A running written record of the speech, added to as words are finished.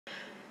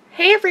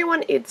Hey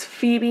everyone, it's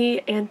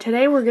Phoebe, and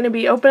today we're going to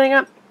be opening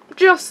up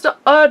just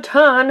a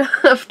ton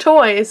of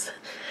toys.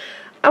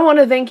 I want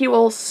to thank you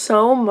all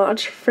so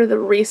much for the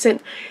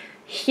recent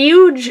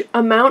huge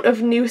amount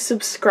of new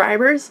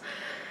subscribers.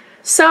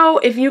 So,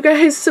 if you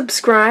guys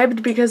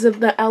subscribed because of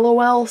the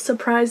LOL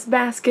surprise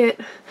basket,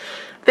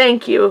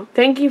 thank you.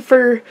 Thank you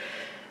for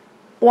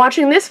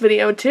watching this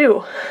video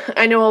too.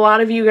 I know a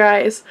lot of you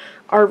guys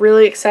are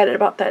really excited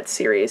about that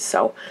series,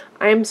 so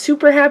I am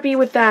super happy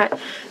with that.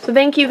 So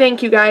thank you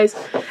guys.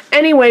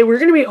 Anyway, we're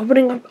going to be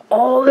opening up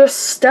all this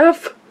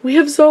stuff. We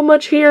have so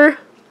much here.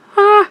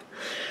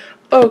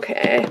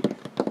 Okay.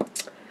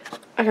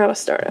 I gotta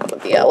start out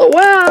with the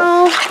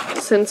LOL,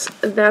 since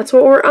that's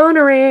what we're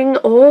honoring,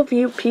 all of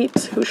you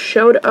peeps who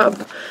showed up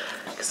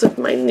because of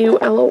my new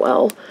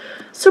LOL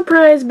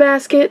surprise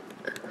basket.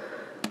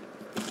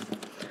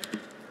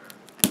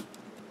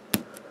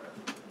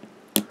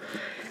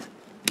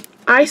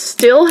 I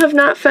still have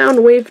not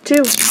found Wave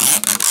 2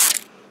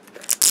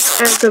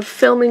 as of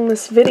filming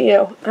this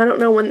video. I don't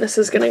know when this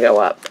is going to go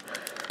up.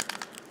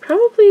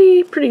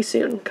 Probably pretty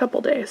soon,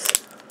 couple days.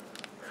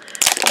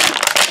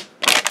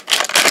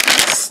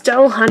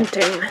 Still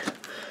hunting.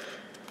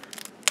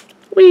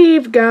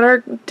 We've got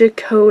our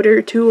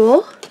decoder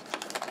tool.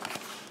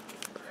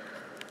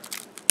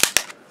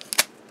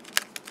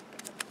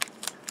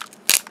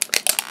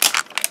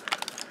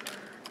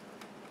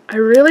 I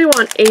really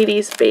want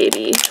 80s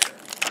Baby.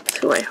 That's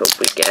who I hope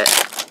we get.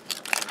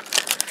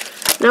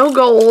 No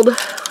gold.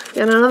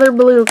 Got another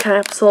blue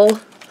capsule.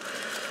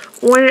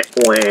 Wah,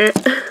 wah.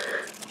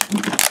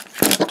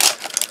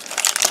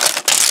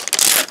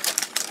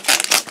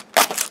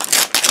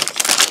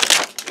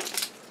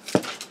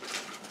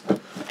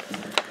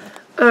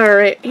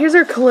 Alright, here's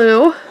our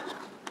clue.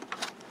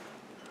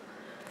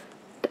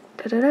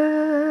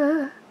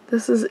 Da-da-da.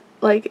 This is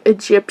like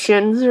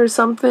Egyptians or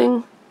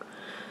something.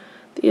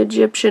 The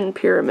Egyptian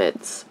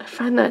pyramids. I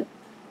find that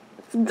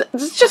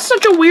it's just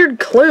such a weird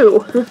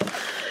clue.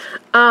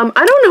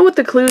 I don't know what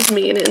the clues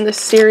mean in this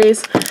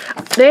series.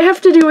 They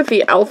have to do with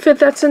the outfit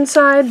that's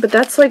inside, but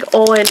that's like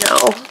all I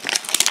know.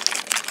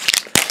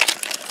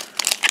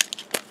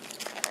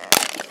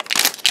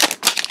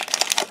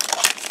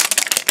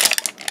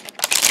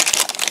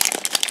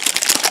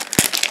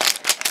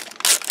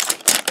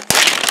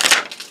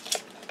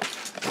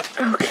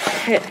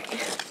 Okay.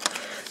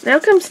 Now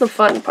comes the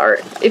fun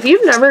part. If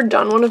you've never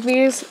done one of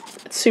these,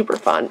 it's super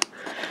fun.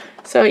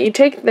 So you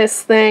take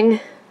this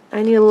thing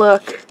and you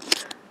look.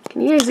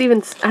 Can you guys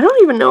even, I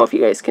don't even know if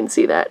you guys can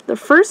see that. The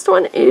first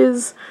one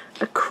is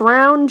a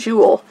crown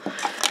jewel.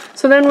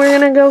 So then we're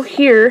going to go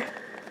here,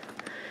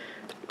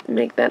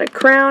 make that a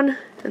crown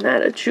and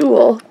that a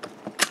jewel.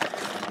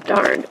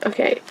 Darn.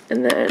 Okay.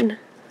 And then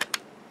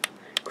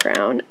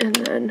crown and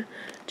then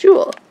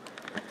jewel.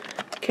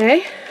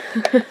 Okay.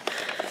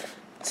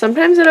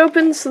 Sometimes it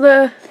opens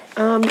the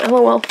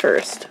LOL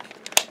first.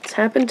 It's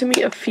happened to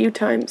me a few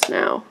times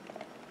now.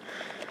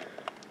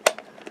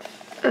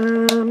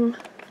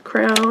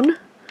 Crown.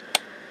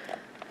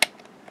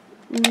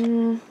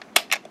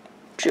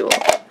 Jewel.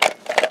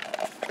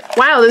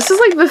 Wow, this is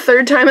like the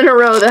third time in a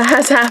row that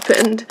has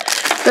happened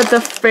that the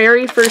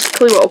very first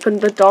clue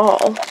opened the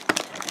doll.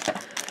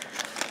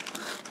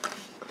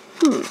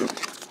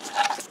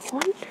 I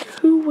wonder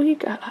who we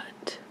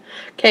got.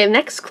 Okay,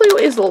 next clue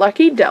is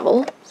Lucky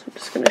Devil. So I'm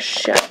just going to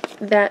shut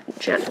that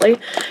gently.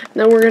 And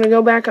then we're going to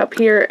go back up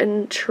here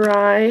and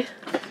try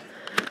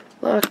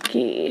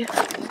Lucky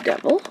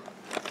Devil.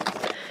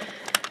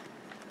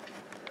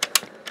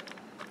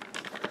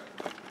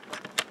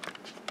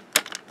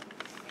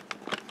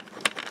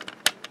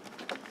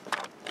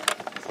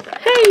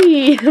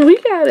 Hey, we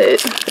got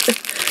it.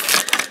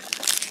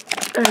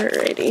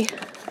 Alrighty.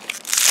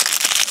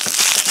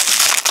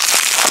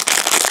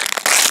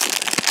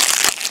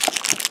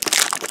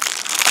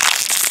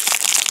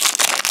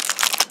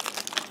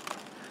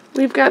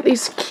 We've got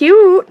these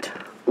cute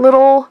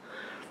little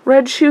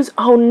red shoes.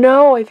 Oh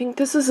no, I think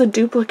this is a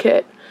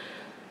duplicate.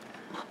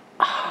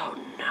 Oh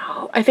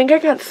no, I think I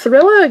got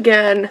Thrilla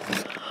again.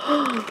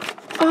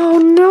 Oh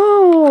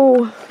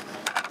no,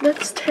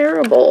 that's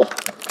terrible.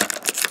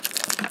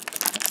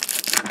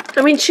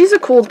 I mean, she's a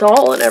cool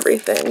doll and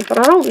everything, but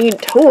I don't need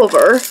two of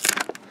her.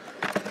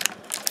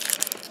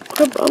 What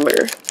a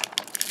bummer.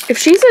 If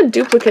she's a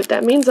duplicate,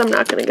 that means I'm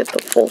not going to get the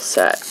full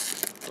set.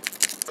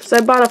 Because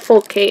I bought a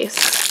full case.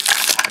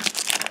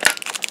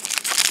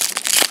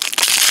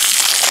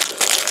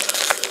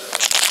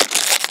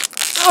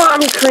 Oh,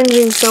 I'm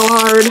cringing so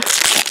hard.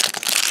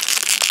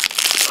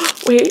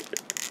 Wait.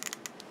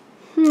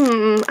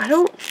 I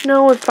don't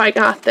know if I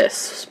got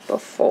this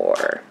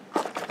before.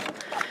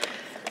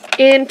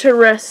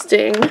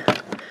 Interesting.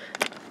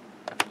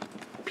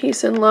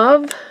 Peace and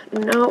Love?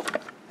 Nope.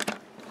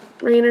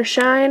 Rain or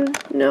Shine?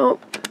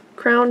 Nope.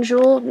 Crown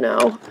Jewel?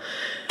 No.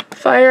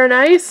 Fire and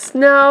Ice?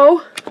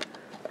 No.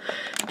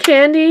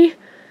 Candy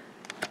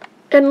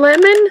and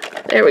Lemon?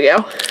 There we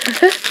go.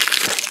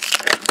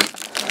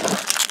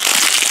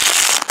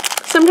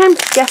 Sometimes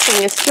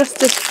guessing is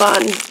just as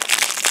fun.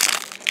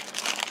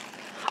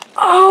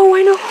 Oh,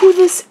 I know who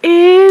this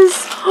is.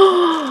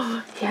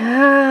 Oh,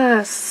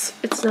 yes.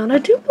 It's not a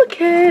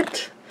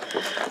duplicate.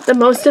 The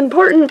most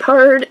important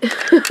part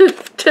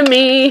to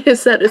me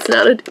is that it's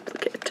not a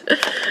duplicate.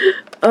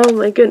 Oh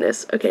my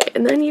goodness. Okay,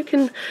 and then you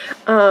can,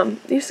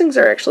 these things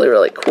are actually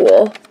really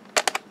cool.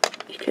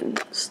 You can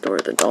store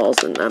the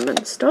dolls in them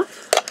and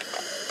stuff.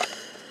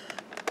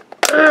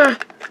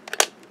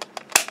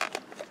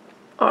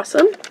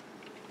 Awesome.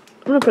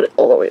 I'm gonna put it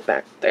all the way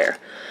back there.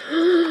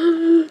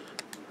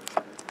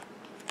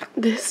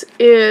 This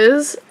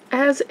is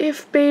As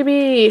If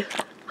Baby.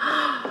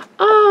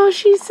 Oh,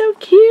 she's so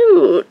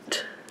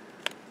cute.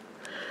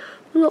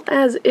 Little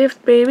As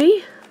If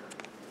Baby.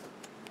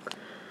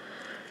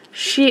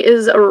 She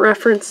is a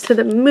reference to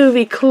the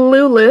movie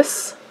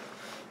Clueless.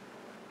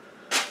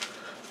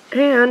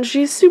 And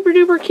she's super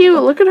duper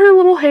cute. Look at her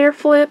little hair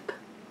flip.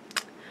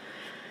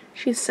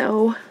 She's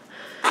so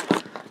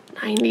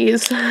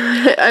 90s.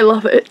 I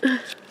love it.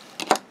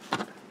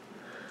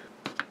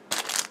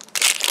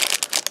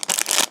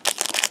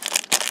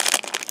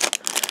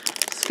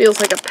 This feels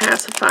like a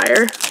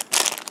pacifier.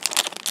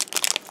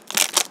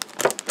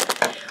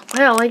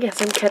 Well, I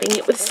guess I'm cutting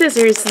it with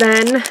scissors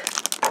then.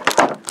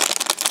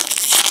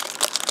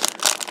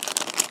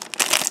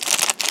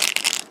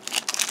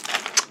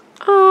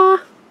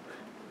 Aw,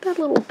 that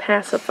little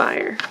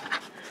pacifier.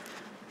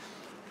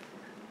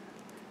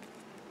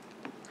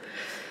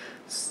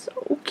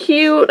 So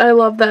cute. I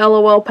love the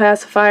LOL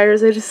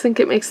pacifiers. I just think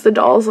it makes the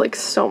dolls like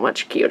so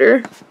much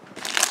cuter.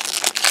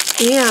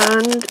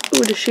 And,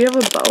 ooh, does she have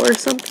a bow or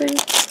something?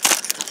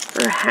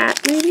 Or a hat,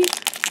 maybe?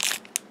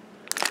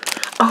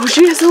 Oh,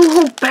 she has a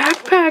little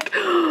backpack.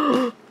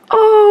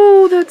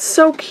 Oh, that's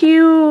so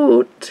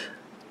cute.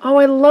 Oh,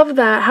 I love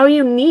that. How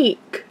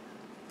unique.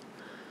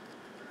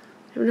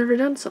 I've never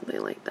done something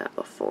like that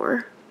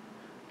before.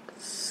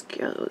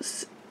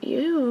 Excuse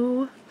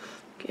you.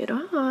 Get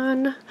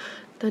on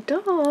the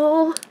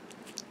doll.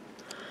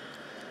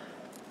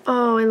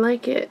 Oh, I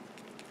like it.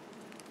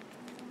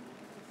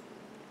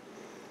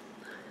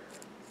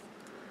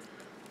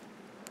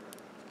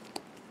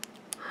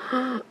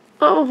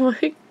 Oh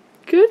my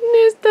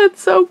goodness,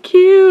 that's so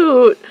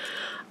cute.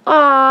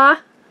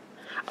 Ah.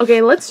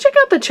 Okay, let's check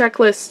out the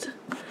checklist.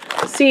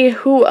 See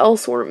who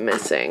else we're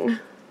missing.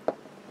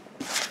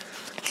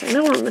 I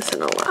know we're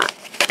missing a lot.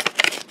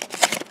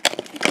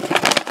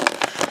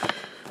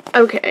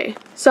 Okay,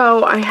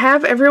 so I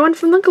have everyone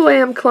from the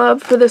Glam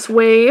Club for this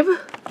wave.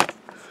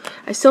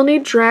 I still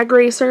need Drag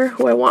Racer,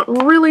 who I want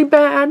really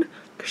bad,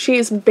 because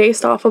she's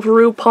based off of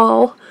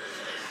RuPaul.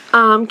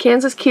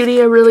 Kansas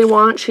Cutie I really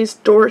want. She's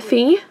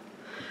Dorothy.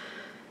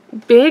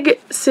 Big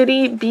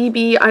City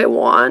BB I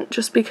want,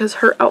 just because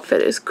her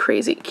outfit is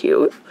crazy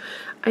cute.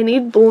 I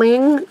need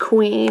Bling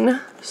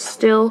Queen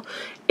still.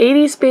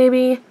 80s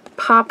Baby,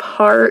 Pop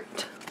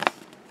Heart.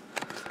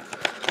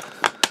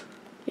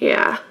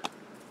 Yeah.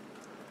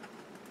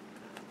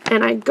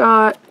 And I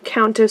got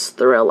Countess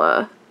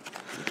Thrilla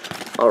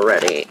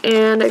already.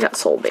 And I got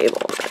Soul Babe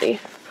already.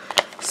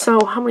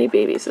 So how many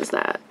babies is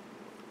that?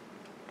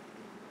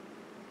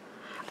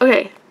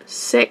 Okay,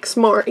 6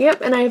 more. Yep,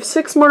 and I have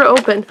 6 more to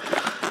open.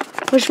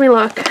 Wish me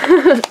luck.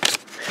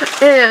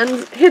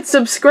 And hit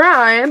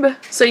subscribe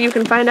so you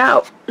can find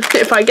out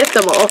if I get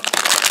them all.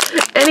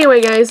 Anyway,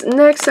 guys,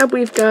 next up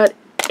we've got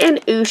an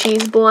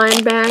Ooshies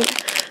blind bag.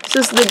 This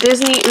is the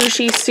Disney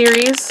Ooshies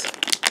series.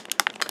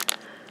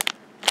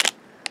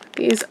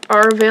 These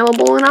are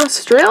available in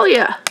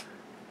Australia.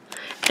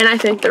 And I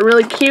think they're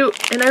really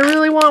cute, and I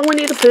really want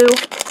Winnie the Pooh.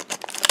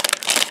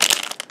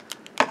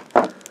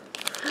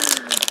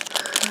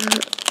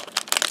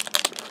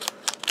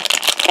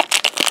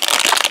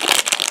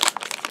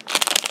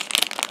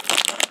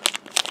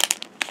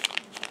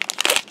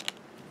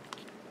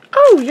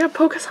 Oh, yeah,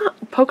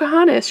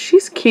 Pocahontas.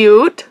 She's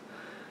cute.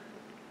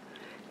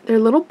 They're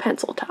little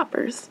pencil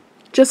toppers.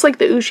 Just like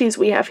the Ooshies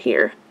we have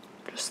here.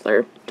 Just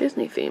their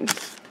Disney theme.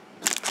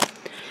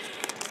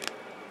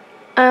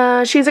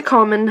 She's a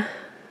common.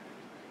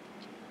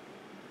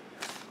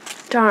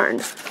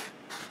 Darn.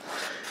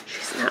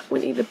 She's not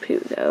Winnie the Pooh,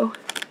 though.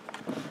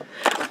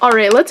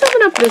 Alright, let's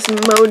open up this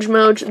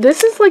Moj.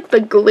 This is like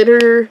the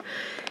Glitz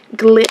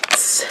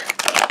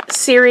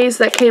series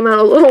that came out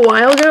a little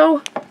while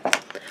ago.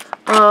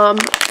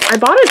 I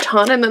bought a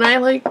ton, and then I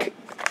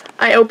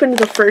opened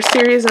the first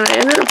series, and I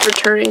ended up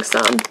returning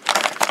some.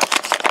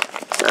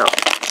 So,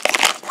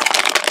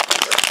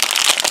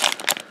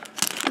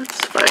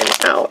 let's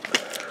find out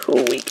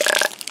who we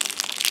got.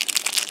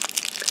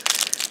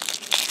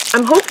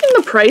 I'm hoping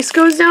the price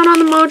goes down on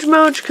the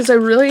Moj, because I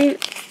really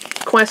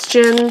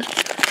question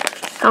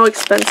how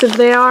expensive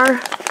they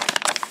are.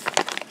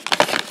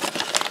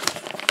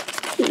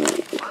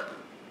 Ooh,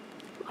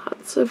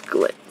 lots of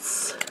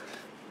glitz.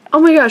 Oh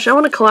my gosh, I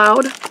want a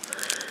cloud.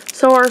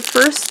 So our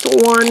first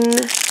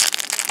one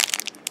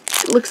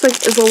looks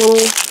like is a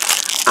little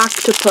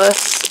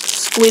octopus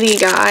squiddy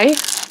guy.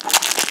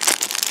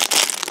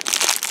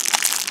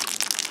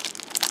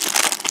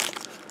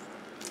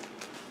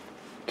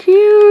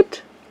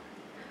 Cute.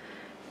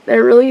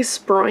 They're really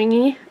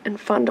springy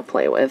and fun to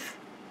play with.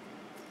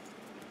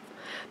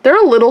 They're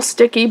a little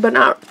sticky, but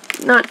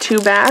not too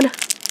bad.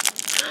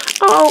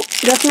 Oh,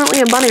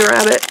 definitely a bunny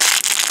rabbit.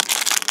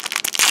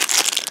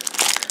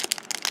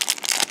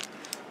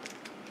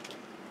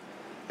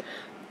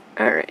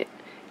 Alright.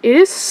 It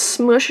is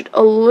smushed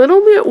a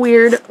little bit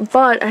weird,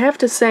 but I have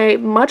to say,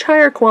 much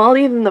higher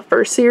quality than the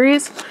first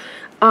series.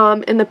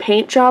 And the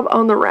paint job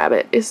on the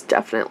rabbit is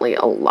definitely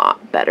a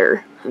lot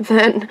better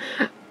than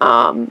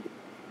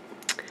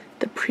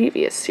the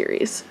previous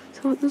series.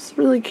 So this is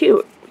really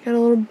cute. We got a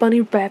little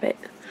bunny rabbit.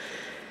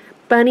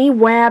 Bunny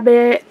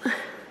wabbit.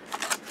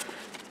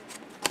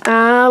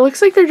 Looks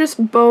like they're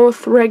just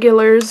both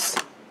regulars.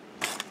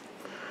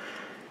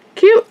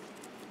 Cute.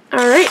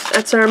 Alright,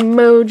 that's our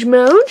Moj.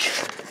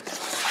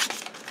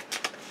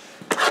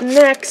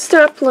 Next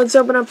up, let's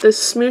open up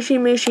this Smooshy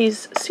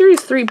Mooshy's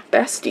Series 3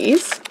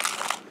 Besties.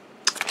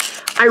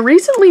 I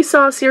recently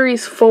saw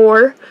Series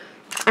 4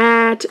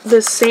 at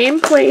the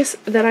same place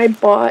that I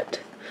bought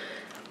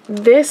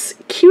this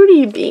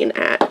cutie bean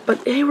at,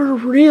 but they were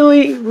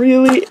really,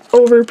 really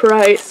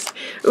overpriced.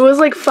 It was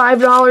like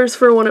 $5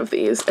 for one of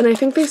these, and I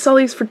think they sell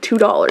these for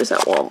 $2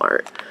 at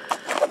Walmart.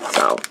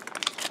 So,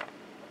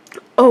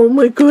 oh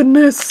my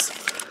goodness.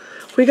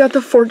 We got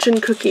the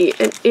fortune cookie,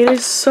 and it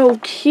is so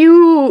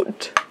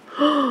cute.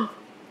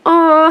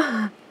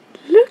 Aw,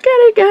 look at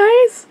it,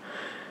 guys.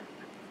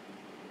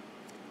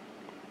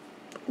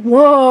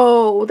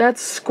 Whoa,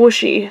 that's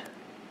squishy.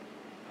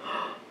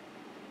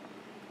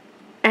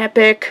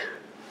 Epic.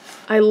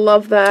 I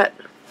love that.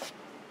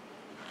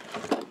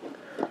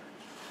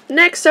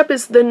 Next up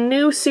is the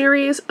new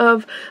series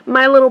of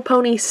My Little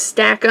Pony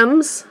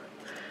Stack'ems.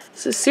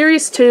 This is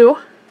Series 2.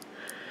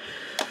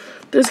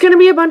 There's going to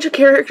be a bunch of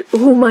characters.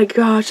 Oh my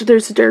gosh,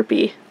 there's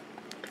Derpy.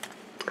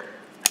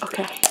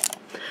 Okay.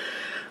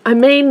 I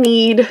may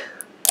need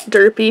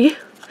Derpy.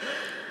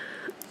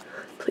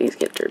 Please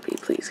get Derpy.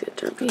 Please get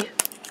Derpy.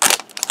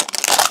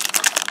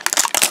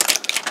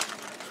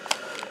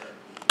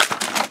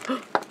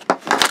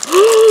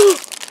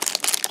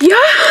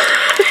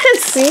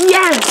 Yes!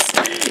 Yes!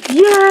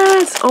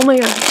 Yes! Oh my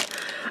gosh.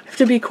 I have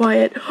to be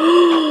quiet.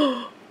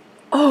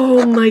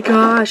 Oh my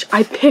gosh.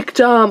 I picked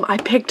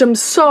them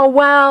so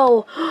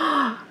well.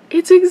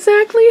 It's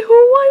exactly who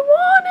I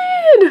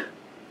wanted.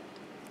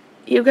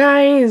 You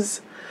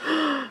guys.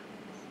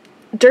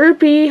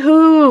 Derpy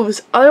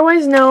Hooves,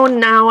 otherwise known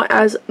now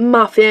as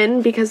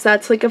Muffin, because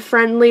that's like a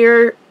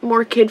friendlier,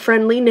 more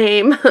kid-friendly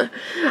name.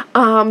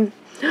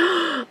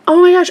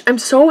 Oh my gosh, I'm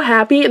so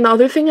happy. And the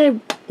other thing I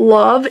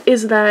love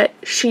is that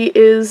she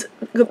is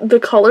the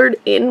colored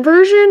in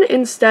version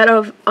instead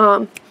of,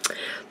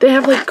 they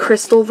have like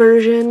crystal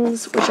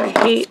versions, which I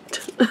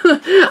hate.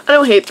 I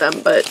don't hate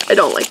them, but I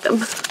don't like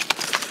them.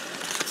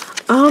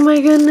 Oh my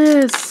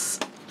goodness.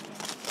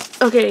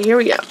 Okay, here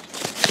we go.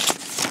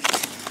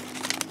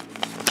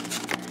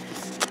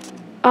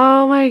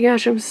 Oh my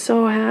gosh, I'm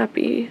so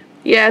happy.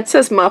 Yeah, it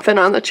says Muffin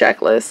on the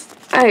checklist.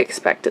 I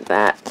expected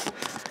that.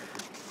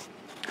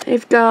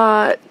 They've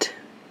got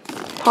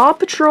Paw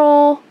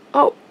Patrol.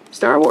 Oh,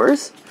 Star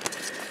Wars.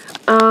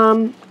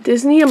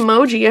 Disney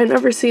Emoji. I've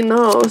never seen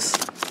those.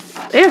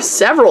 They have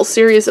several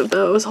series of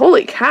those.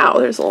 Holy cow,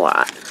 there's a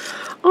lot.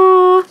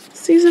 Aw,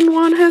 Season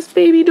 1 has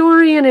Baby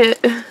Dory in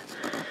it.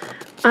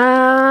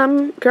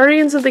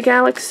 Guardians of the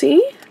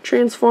Galaxy.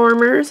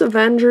 Transformers.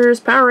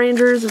 Avengers. Power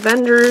Rangers.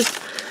 Avengers.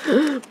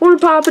 More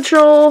Paw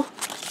Patrol.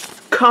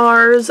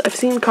 Cars. I've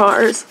seen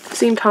Cars. I've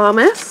seen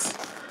Thomas.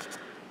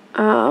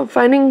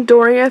 Finding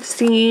Dory I've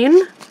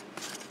seen.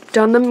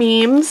 Done the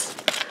memes.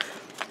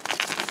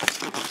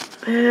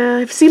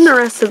 I've seen the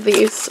rest of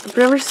these. I've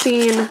never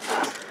seen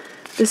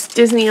this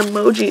Disney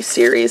Emoji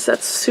series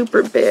that's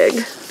super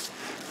big.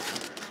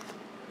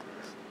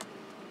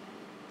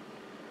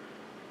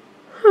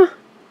 Huh.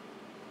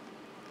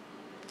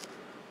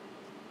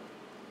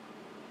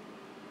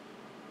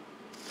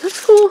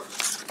 That's cool.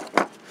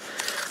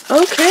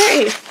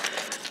 Okay.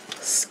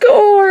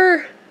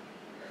 Score!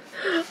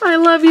 I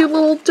love you,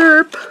 little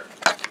derp.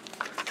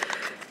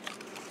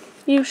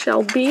 You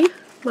shall be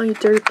my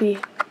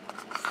derpy.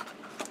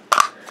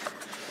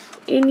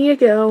 In you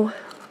go.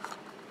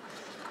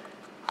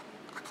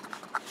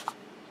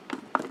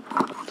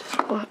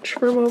 Just watch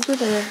from over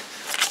there.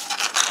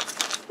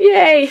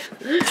 Yay!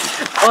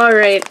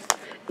 Alright.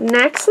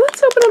 Next,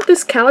 let's open up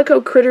this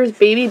Calico Critters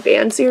Baby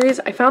Band series.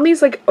 I found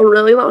these like a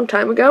really long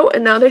time ago,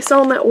 and now they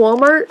sell them at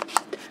Walmart.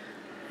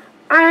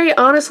 I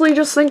honestly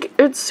just think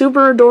it's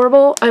super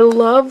adorable. I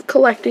love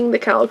collecting the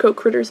Calico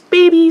Critters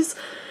babies,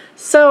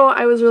 so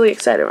I was really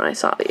excited when I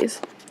saw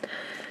these.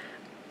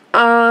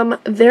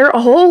 They're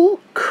all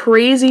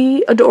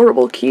crazy,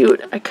 adorable,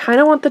 cute. I kind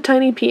of want the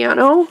tiny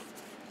piano,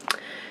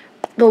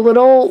 the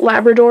little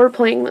Labrador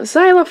playing the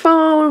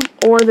xylophone,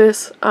 or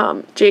this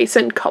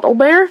Jason Cuddle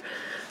Bear,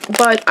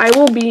 but I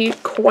will be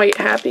quite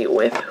happy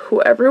with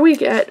whoever we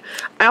get.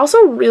 I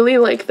also really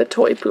like the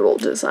toy poodle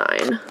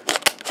design.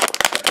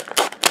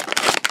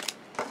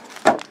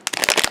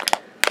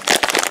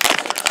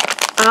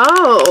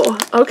 Oh,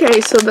 okay,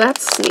 so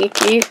that's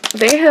sneaky.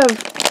 They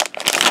have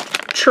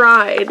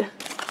tried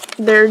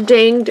their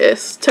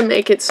dangdest to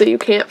make it so you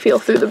can't feel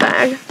through the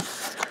bag.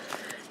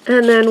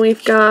 And then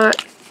we've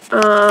got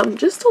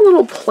just a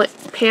little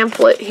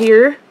pamphlet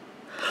here.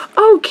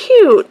 Oh,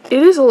 cute!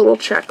 It is a little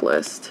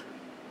checklist.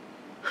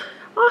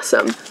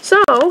 Awesome.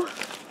 So,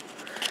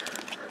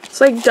 it's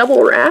like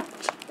double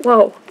wrapped.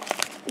 Whoa,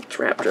 it's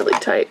wrapped really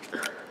tight.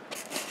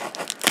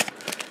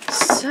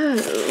 So,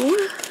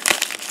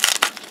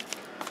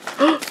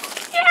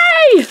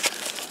 yay!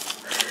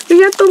 We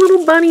got the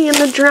little bunny in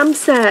the drum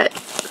set.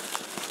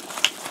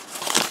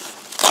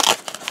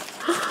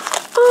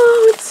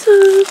 Oh, it's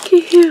so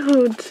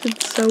cute.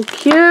 It's so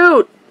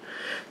cute.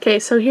 Okay,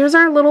 so here's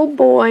our little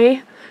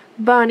boy,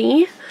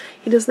 Bunny.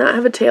 He does not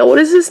have a tail. What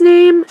is his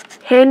name?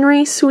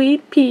 Henry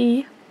Sweet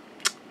Pea.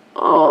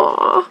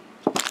 Aww.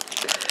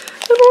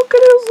 And look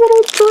at his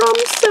little drum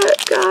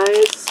set,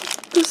 guys.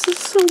 This is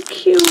so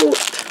cute.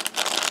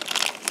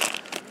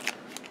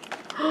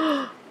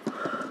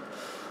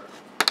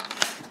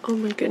 Oh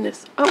my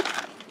goodness. Oh,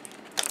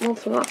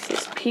 almost lost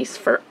this piece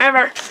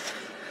forever.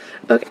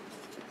 Okay.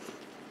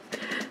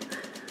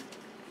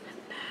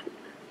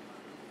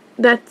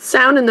 That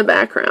sound in the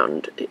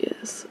background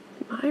is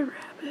my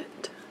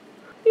rabbit.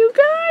 You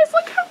guys,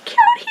 look how cute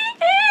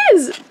he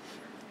is!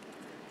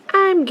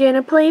 I'm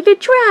gonna play the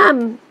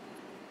drum.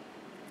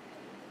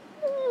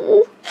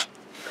 Oh.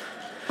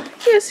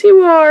 Yes,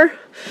 you are.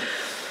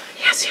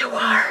 Yes, you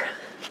are.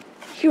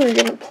 You are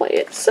gonna play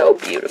it so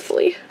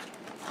beautifully.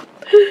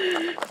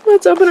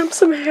 Let's open up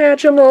some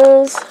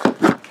Hatchimals.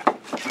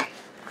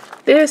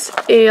 This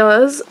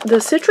is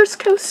the Citrus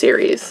Coast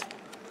series.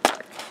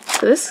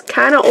 So this is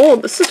kind of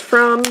old. This is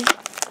from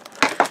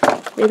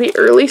maybe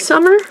early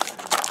summer.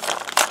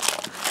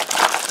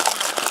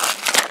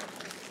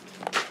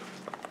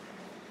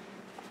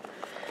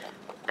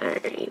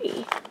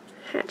 Alrighty.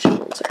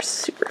 Hatchimals are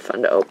super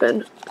fun to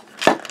open.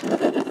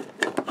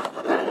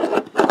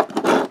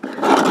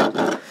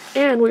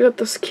 And we got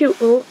this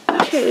cute little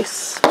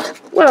case.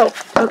 Whoa,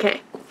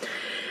 okay.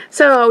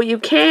 So you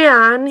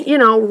can, you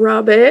know,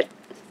 rub it.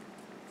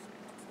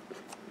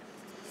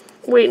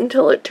 Wait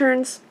until it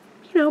turns,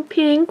 you know,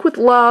 pink with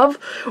love.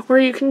 Or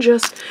you can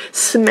just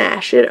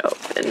smash it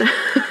open.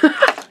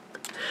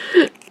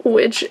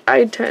 Which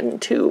I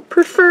tend to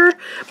prefer.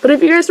 But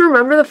if you guys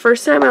remember the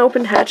first time I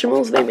opened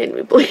Hatchimals, they made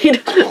me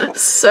bleed.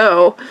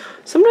 So,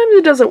 sometimes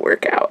it doesn't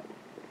work out.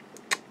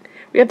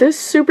 We got this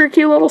super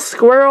cute little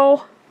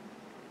squirrel.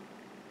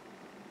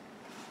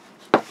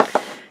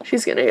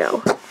 She's gonna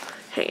go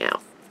hang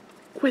out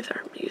with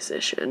our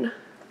musician.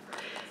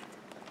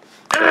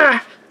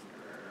 Ah!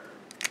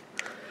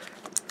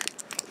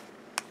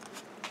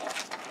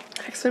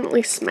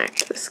 Accidentally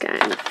smacked this guy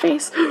in the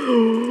face.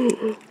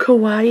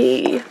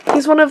 Kawaii.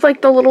 He's one of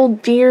like the little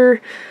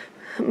deer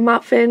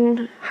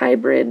muffin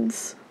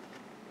hybrids.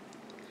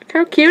 Look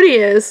how cute he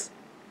is.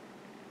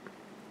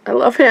 I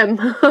love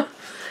him.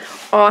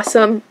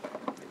 Awesome.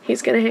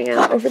 He's gonna hang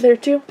out over there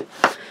too.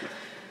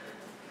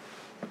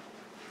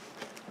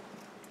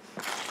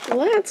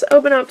 Let's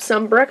open up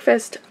some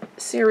breakfast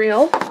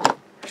cereal.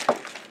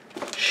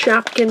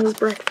 Shopkins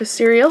breakfast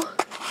cereal.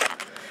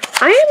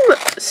 I am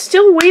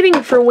still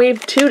waiting for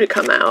Wave 2 to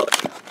come out.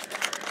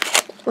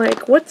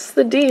 Like, what's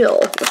the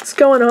deal? What's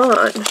going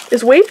on?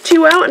 Is Wave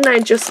 2 out and I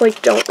just,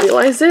 like, don't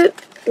realize it?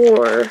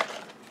 Or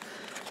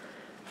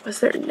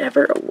was there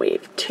never a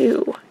Wave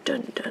 2?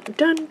 Dun, dun,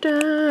 dun,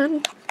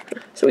 dun.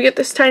 So we get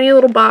this tiny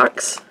little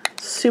box.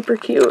 Super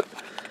cute.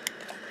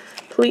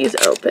 Please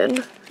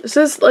open. This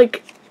is,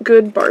 like,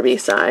 good Barbie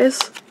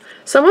size.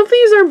 Some of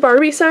these are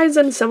Barbie size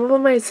and some of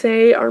them I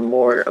say are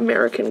more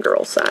American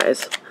Girl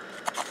size.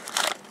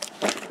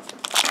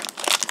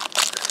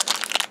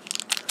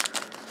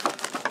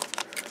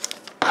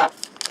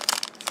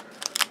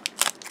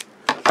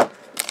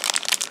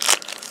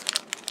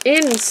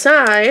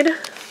 Inside,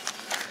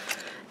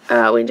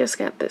 we just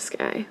got this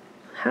guy.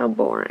 How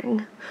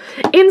boring.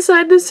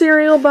 Inside the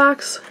cereal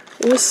box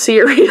was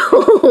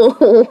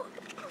cereal.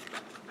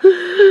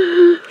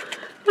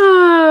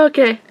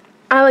 Okay,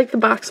 I like the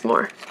box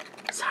more.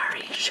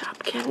 Sorry,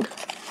 Shopkin.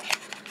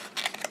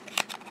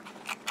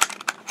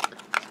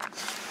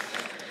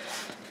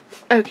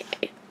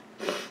 Okay.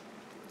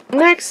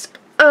 Next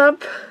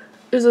up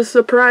is a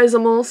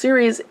Surprisable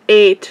Series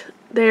 8.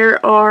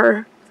 There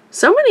are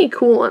so many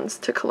cool ones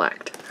to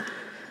collect.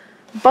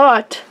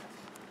 But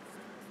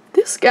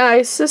this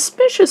guy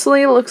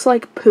suspiciously looks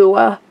like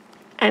Pua,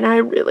 and I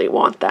really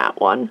want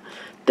that one.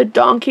 The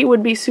donkey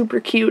would be super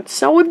cute.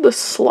 So would the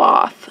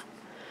sloth.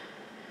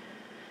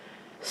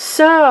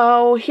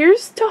 So,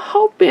 here's to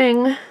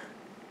hoping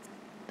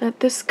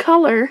that this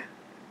color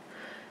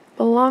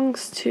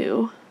belongs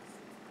to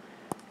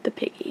the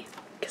piggy.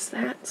 Because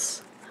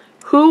that's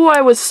who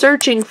I was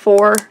searching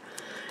for.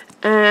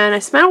 And I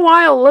spent a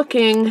while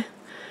looking.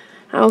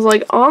 I was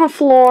like on the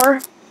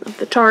floor at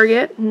the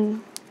Target.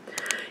 And,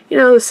 you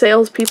know, the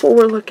salespeople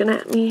were looking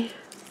at me.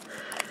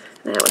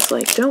 And I was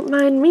like, don't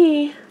mind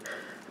me.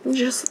 I'm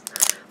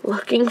just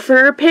looking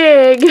for a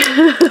pig.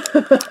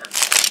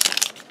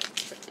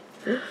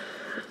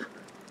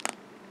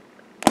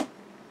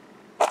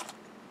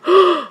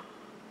 Oh.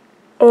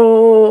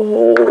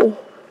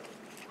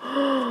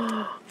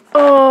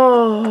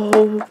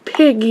 Oh,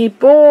 piggy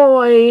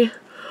boy.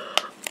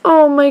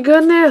 Oh my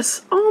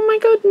goodness. Oh my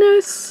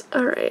goodness.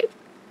 Alright.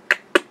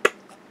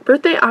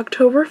 Birthday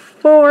October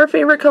 4.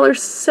 Favorite color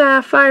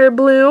sapphire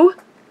blue.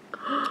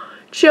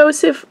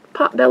 Joseph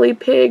Potbelly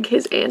Pig.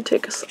 His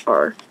antics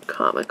are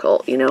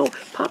comical. You know,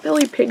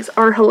 Potbelly Pigs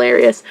are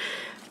hilarious.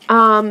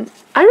 I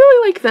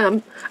really like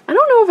them. I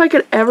don't know if I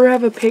could ever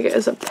have a pig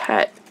as a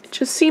pet. It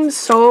just seems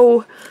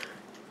so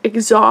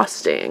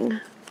exhausting.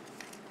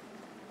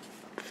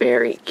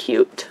 Very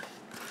cute.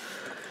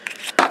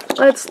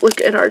 Let's look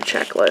at our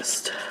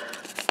checklist.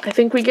 I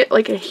think we get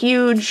like a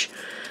huge,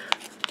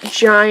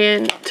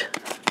 giant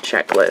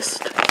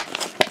checklist.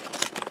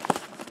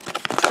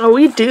 Oh,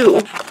 we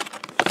do.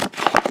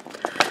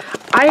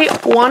 I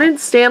wanted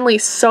Stanley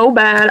so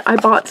bad. I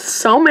bought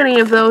so many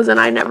of those and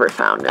I never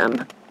found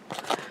him.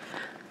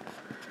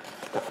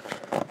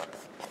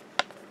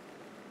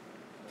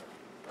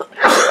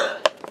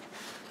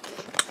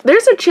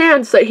 There's a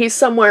chance that he's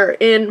somewhere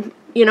in,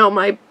 you know,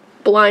 my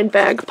blind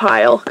bag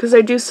pile, because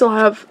I do still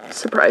have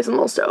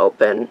Surprisimals to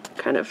open,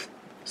 kind of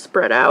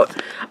spread out.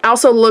 I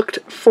also looked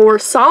for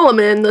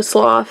Solomon the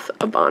Sloth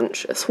a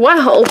bunch as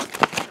well.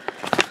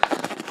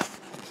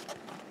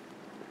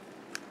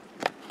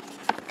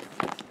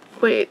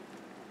 Wait,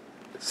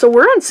 so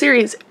we're on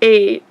series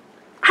 8.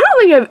 I don't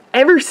think I've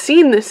ever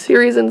seen this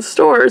series in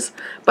stores,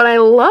 but I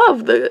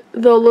love the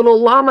little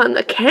llama and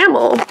the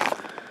camel.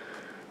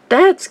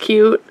 That's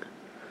cute.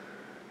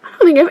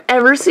 I don't think I've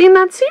ever seen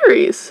that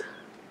series.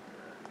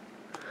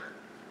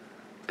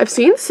 I've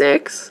seen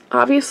 6.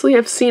 Obviously,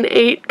 I've seen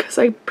 8 because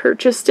I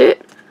purchased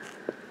it.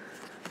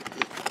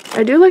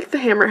 I do like the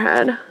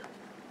hammerhead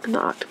and the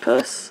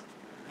octopus.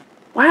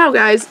 Wow,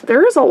 guys,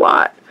 there is a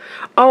lot.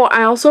 Oh,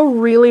 I also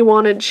really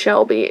wanted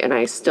Shelby, and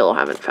I still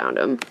haven't found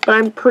him. But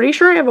I'm pretty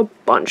sure I have a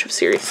bunch of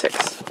Series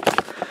 6.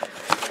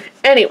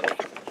 Anyway,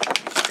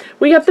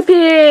 we got the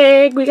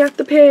pig. We got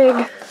the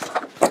pig.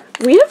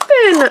 We have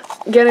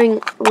been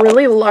getting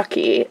really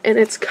lucky, and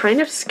it's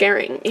kind of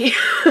scaring me.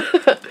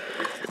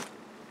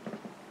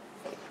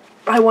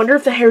 I wonder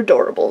if the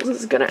Hairdorables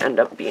is going to end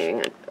up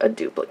being a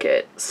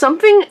duplicate.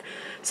 Something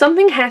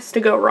has to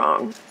go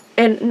wrong,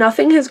 and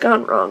nothing has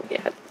gone wrong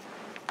yet.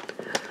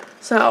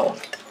 So,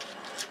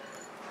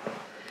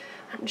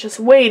 I'm just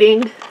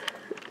waiting.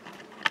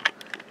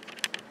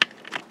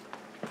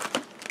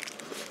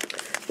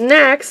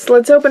 Next,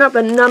 let's open up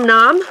a Num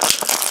Nom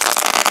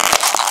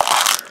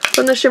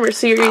from the Shimmer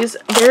series.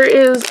 There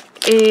is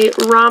a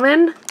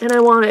ramen, and I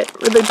want it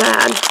really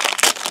bad.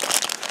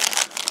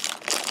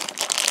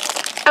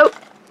 Oh,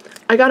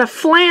 I got a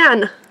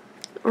flan,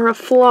 or a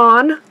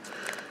flan.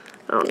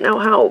 I don't know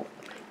how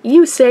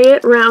you say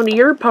it around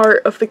your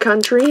part of the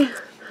country,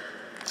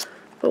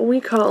 but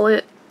we call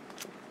it,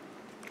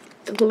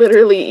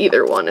 literally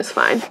either one is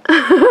fine.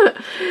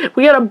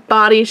 We got a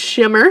body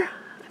shimmer.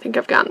 I think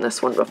I've gotten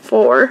this one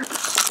before.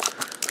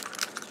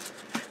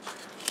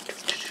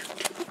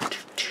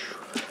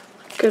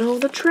 Look at all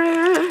the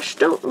trash.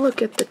 Don't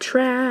look at the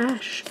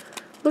trash.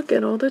 Look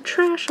at all the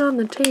trash on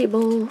the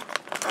table.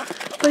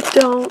 But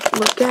don't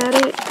look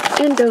at it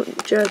and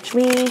don't judge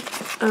me.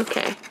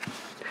 Okay.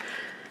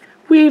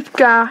 We've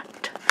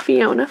got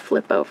Fiona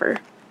Flip Over.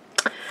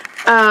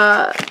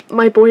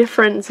 My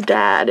boyfriend's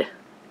dad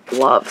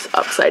loves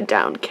upside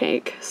down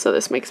cake, so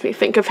this makes me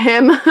think of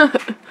him.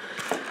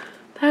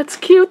 That's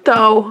cute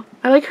though.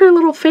 I like her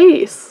little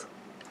face.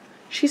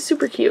 She's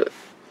super cute.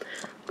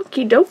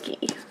 Okie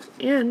dokie.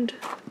 And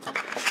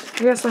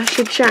I guess I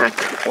should check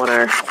what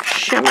our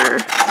shimmer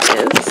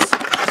is.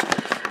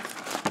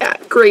 Yeah,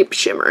 grape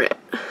shimmer it.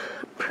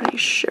 Pretty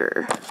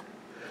sure.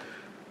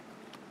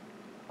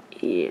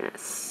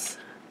 Yes.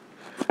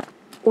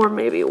 Or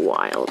maybe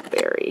wild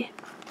berry.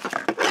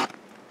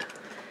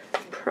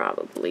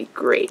 Probably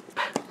grape.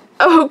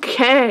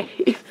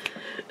 Okay.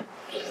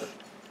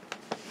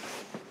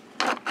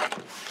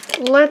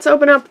 Let's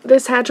open up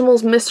this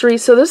Hatchimals mystery.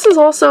 So this is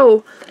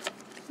also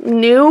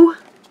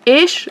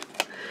new-ish.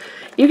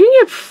 You can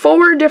get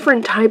 4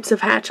 different types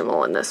of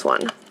Hatchimal in this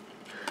one.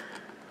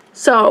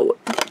 So,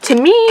 to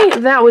me,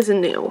 that was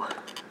new.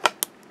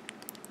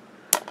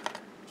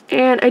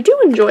 And I do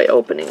enjoy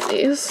opening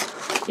these,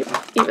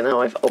 even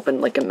though I've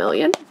opened like a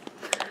million.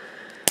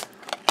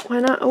 Why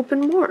not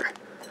open more?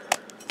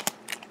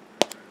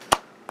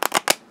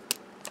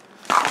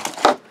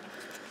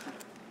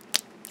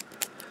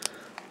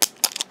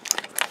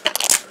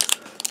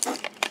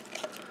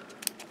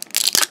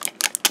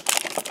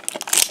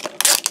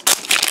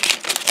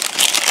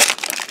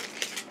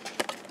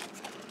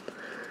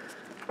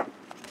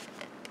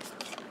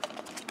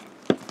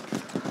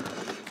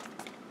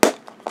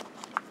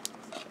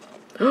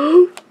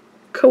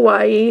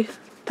 Kawaii.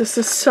 This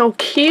is so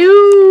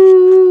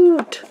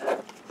cute.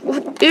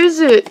 What is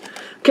it?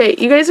 Okay,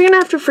 you guys are gonna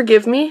have to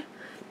forgive me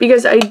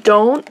because I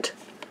don't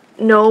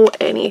know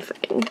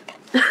anything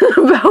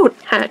about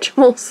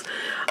Hatchimals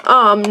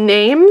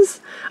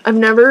names. I've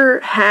never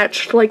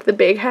hatched like the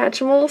big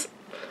Hatchimals,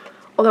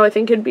 although I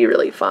think it'd be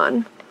really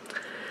fun.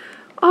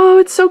 Oh,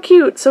 it's so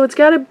cute. So it's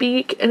got a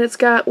beak, and it's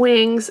got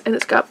wings, and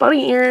it's got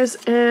bunny ears,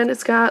 and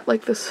it's got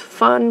like this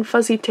fun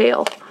fuzzy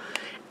tail.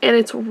 And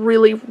it's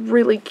really,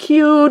 really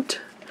cute.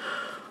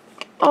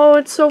 Oh,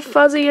 it's so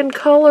fuzzy and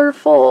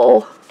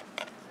colorful.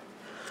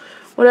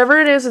 Whatever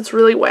it is, it's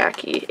really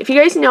wacky. If you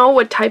guys know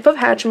what type of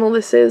Hatchimal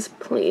this is,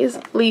 please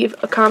leave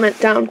a comment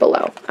down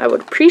below. I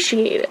would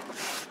appreciate it.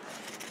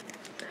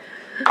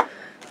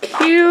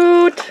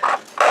 Cute.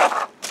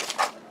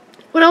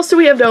 What else do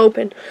we have to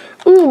open?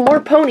 Ooh, more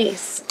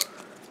ponies.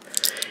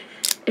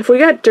 If we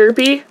got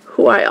Derpy,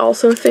 who I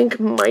also think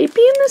might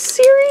be in this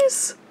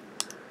series,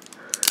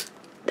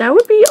 that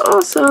would be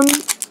awesome.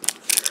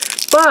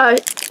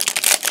 But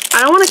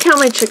I don't want to count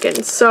my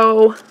chickens,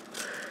 so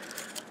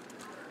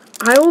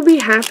I will be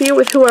happy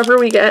with whoever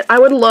we get. I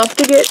would love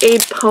to get a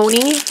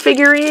pony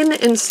figurine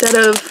instead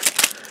of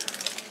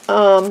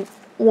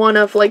one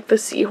of like the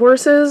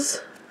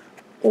seahorses,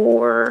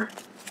 or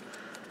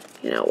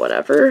you know,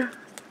 whatever.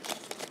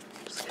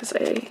 Just because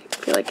I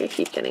feel like I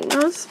keep getting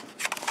those.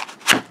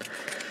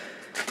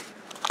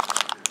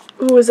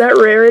 Ooh, is that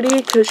Rarity?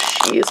 Because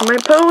she's my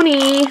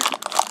pony.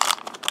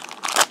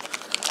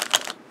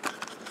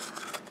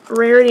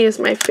 Rarity is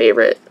my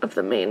favorite of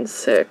the main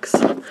 6. I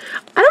don't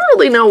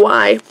really know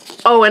why.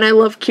 Oh, and I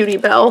love Cutie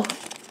Belle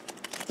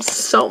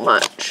so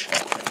much.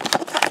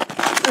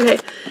 Okay,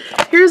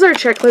 here's our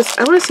checklist.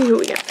 I want to see who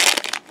we get.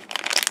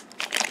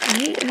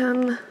 I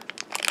am...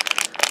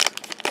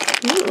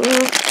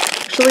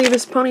 Actually,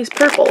 this pony's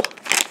purple.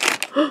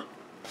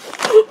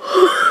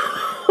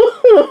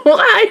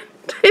 What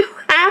is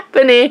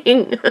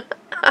happening?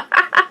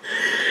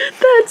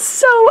 That's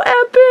so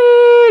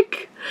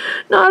epic!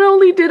 Not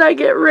only did I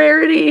get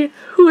Rarity,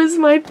 who is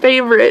my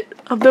favorite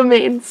of the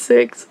main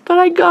 6, but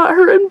I got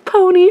her in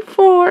pony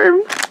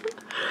form.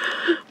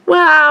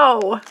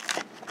 Wow.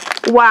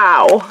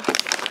 Wow.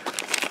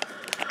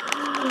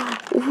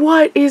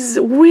 What is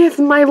with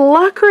my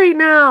luck right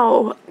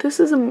now? This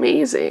is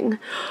amazing.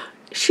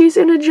 She's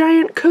in a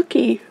giant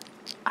cookie.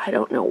 I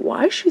don't know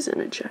why she's in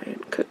a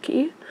giant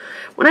cookie.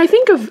 When I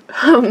think of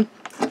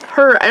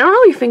her, I don't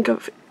really think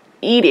of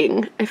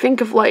eating. I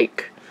think of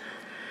like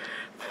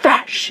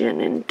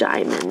fashion and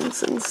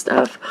diamonds and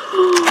stuff.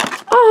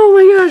 Oh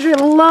my gosh, I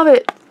love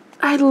it.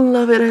 I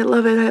love it, I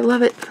love it, I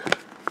love it.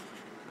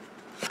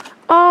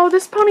 Oh,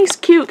 this pony's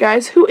cute,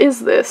 guys. Who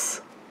is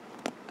this?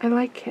 I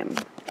like him.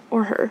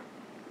 Or her.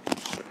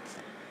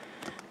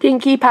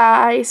 Pinkie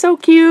Pie. So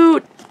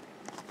cute.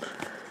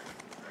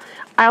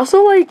 I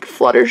also like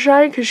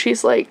Fluttershy because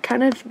she's like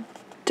kind of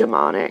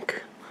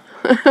demonic.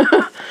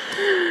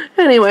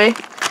 Anyway,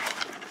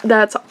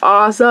 that's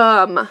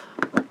awesome.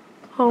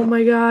 Oh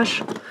my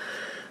gosh.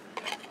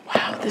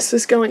 Wow, this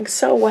is going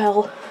so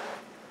well.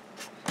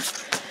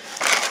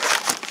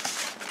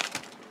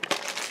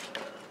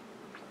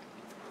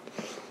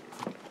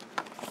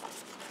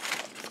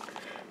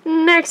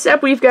 Next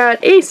up, we've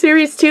got a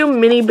Series 2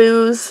 Mini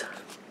Boos.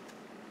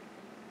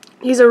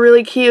 These are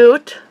really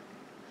cute.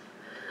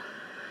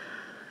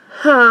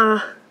 Huh.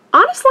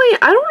 Honestly,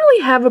 I don't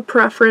really have a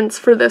preference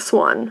for this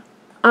one.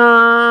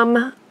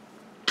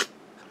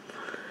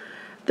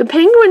 The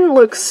penguin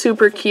looks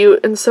super cute,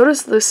 and so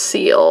does the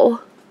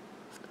seal.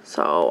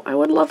 So, I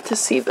would love to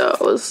see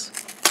those.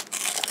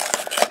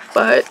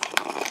 But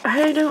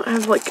I don't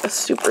have, like, a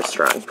super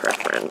strong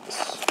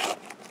preference.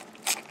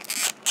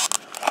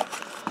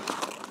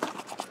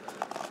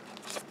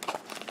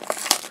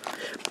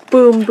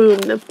 Boom Boom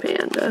the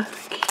panda.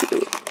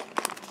 Cute.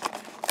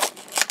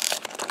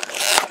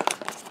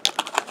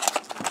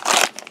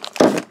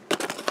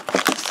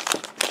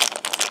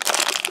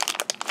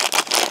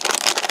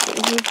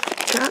 We've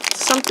got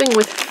something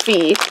with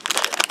feet.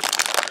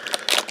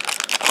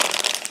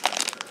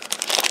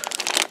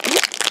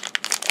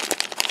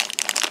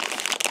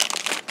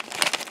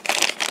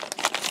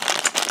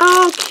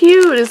 Oh,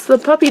 cute. It's the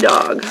puppy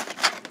dog.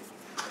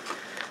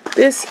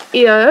 This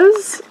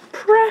is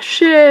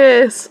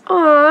Precious.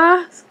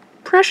 Aww.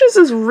 Precious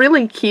is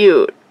really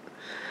cute.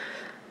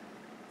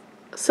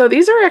 So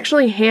these are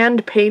actually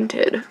hand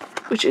painted,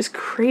 which is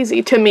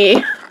crazy to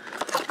me.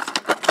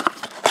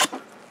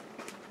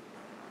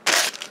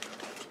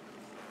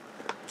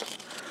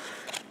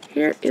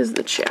 Here is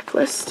the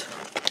checklist.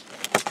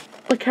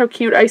 Look how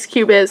cute Ice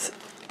Cube is.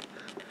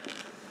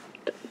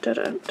 Dun,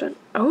 dun, dun.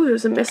 Oh,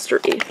 there's a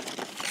mystery.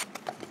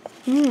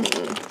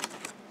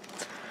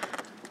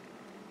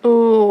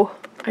 Oh,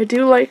 I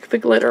do like the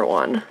glitter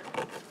one.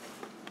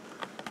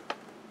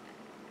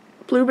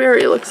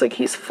 Blueberry looks like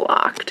he's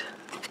flocked.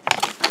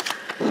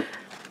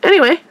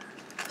 Anyway,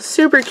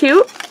 super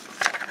cute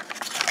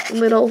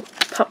little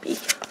puppy.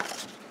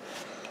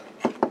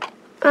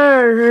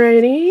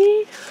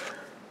 Alrighty.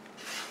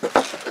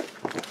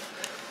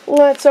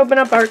 Let's open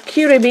up our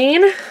Cutie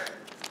Bean.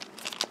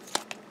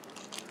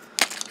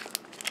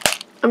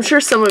 I'm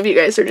sure some of you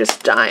guys are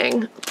just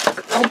dying.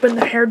 Open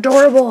the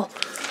Hairdorables.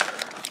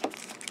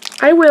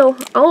 I will.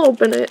 I'll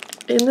open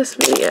it in this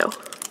video.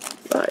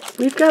 But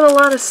we've got a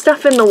lot of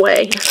stuff in the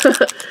way.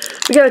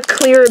 We got a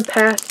clear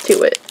path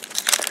to it.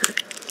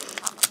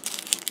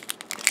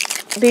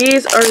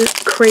 These are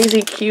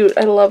crazy cute.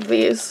 I love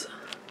these.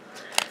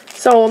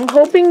 So I'm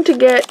hoping to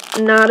get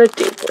not a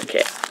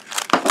duplicate.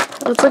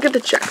 Let's look at the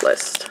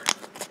checklist.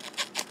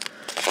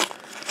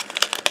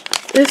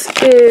 This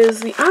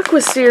is the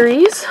Aqua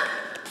series.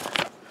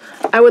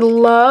 I would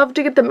love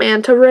to get the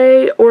manta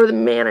ray or the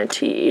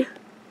manatee.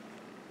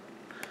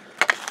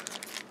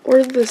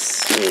 Or the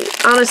sea.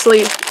 Honestly,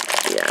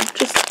 yeah,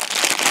 just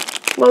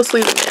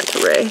mostly the manta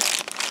ray.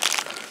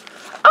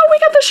 Oh, we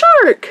got the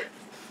shark!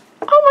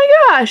 Oh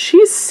my gosh,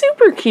 he's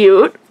super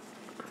cute.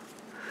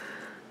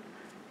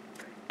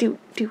 Do,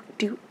 do,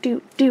 do,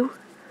 do, do.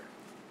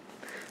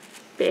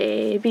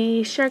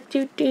 Baby shark,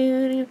 do,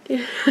 do, do,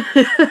 do.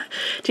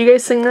 Do you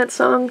guys sing that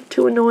song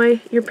to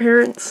annoy your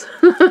parents?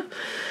 Oh,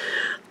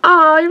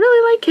 I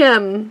really like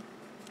him.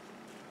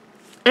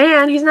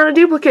 And he's not a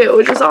duplicate,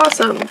 which is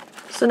awesome.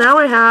 So now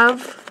I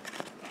have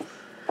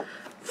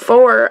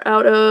 4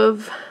 out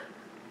of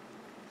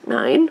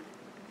 9.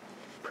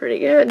 Pretty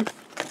good.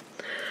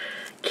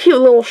 Cute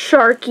little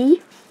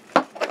sharky.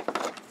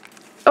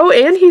 Oh,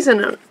 and he's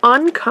in an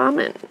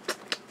uncommon.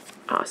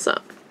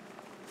 Awesome.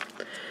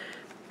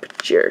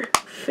 Put your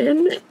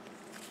fin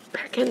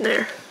back in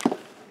there.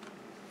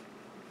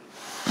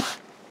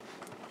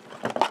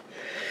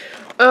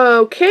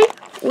 Okay,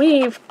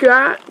 we've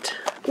got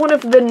one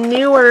of the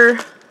newer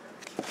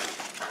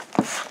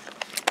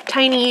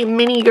tiny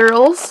mini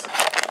girls.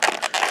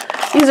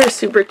 These are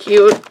super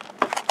cute.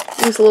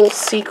 These little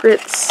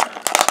secrets.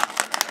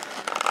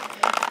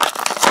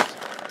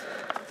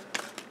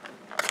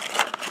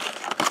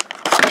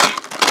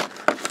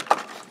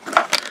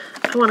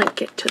 I want to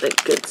get to the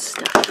good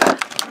stuff.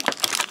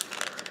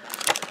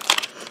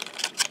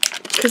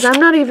 Because I'm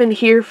not even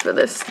here for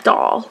this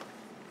doll.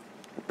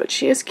 But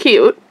she is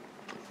cute.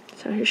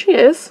 So here she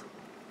is.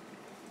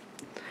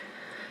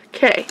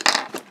 Okay.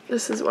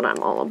 This is what I'm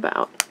all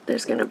about.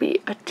 There's going to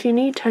be a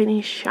teeny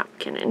tiny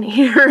Shopkin in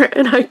here.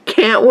 And I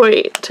can't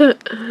wait.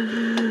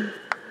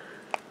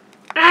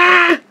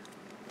 Ah!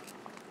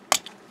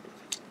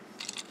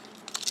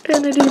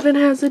 And it even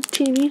has a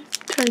teeny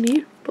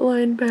tiny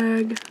blind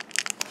bag.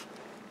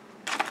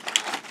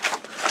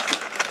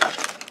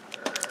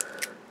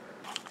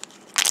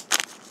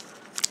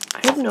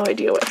 I have no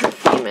idea what her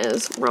theme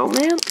is.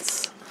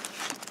 Romance?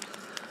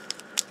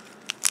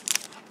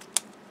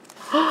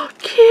 Oh,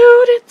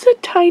 cute! It's a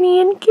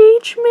tiny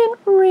engagement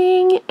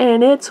ring,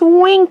 and it's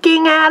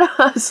winking at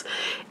us.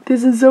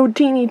 This is so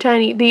teeny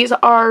tiny. These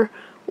are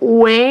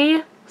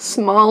way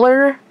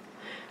smaller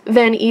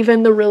than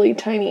even the really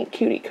tiny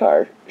cutie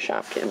car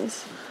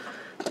Shopkins.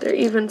 They're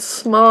even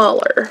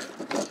smaller.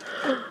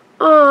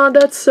 Oh,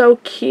 that's so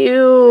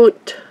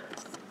cute.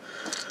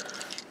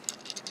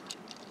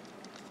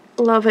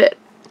 Love it.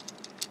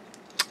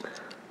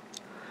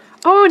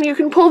 Oh, and you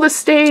can pull the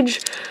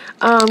stage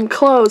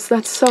closed.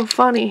 That's so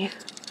funny.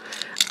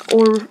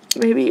 Or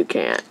maybe you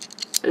can't.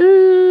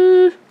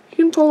 You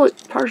can pull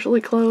it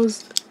partially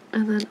closed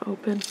and then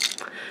open.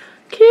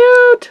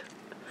 Cute!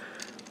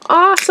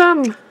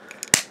 Awesome!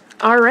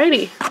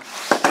 Alrighty.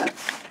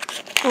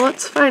 Well,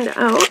 let's find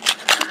out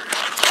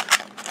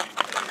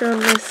from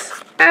this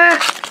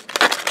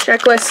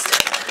checklist.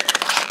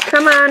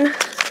 Come on.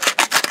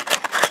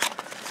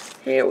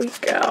 Here we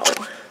go.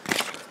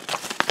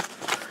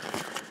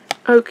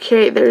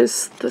 Okay,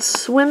 there's the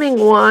swimming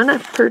one.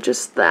 I've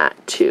purchased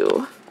that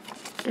too.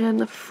 And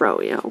the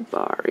froyo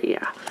bar,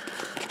 yeah.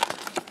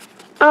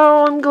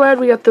 Oh, I'm glad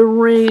we got the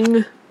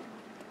ring.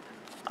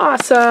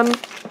 Awesome.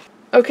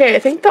 Okay, I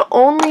think the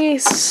only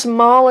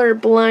smaller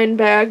blind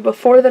bag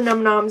before the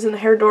Noms and the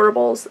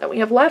Hairdorables that we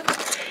have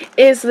left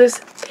is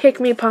this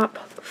Pick Me Pop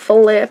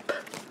Flip.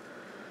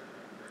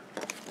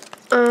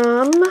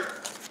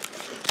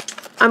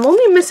 I'm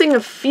only missing a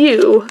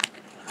few,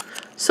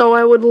 so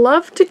I would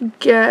love to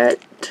get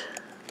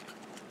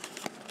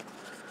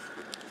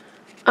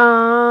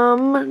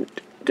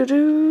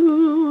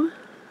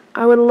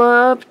I would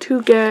love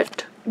to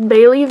get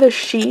Bailey the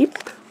sheep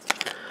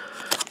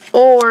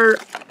or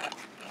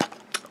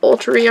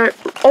ultra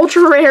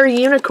rare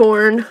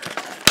unicorn,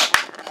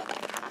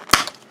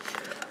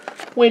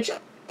 which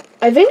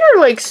I think are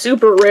like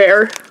super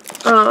rare.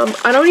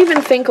 I don't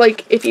even think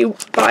like if you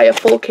buy a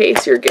full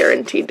case you're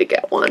guaranteed to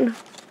get one.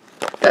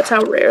 That's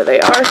how rare they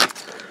are.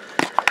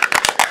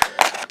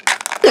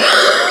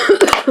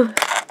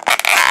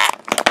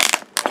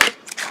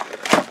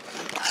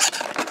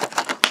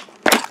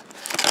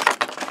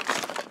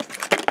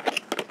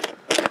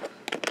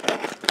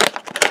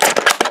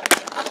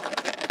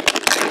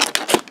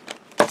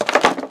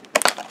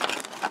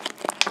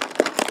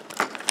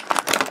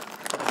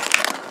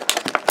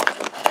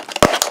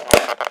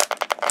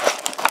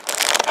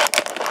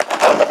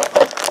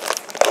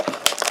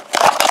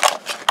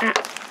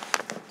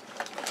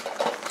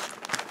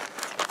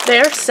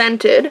 They're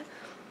scented.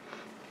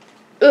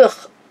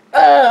 Ugh.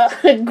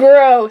 Ugh.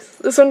 Gross.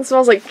 This one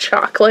smells like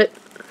chocolate.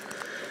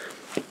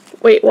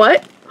 Wait,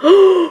 what?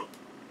 You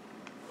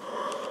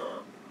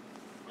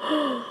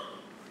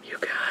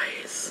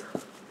guys.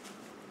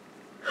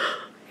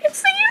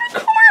 It's the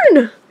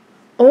unicorn!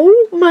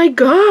 Oh my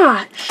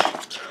gosh.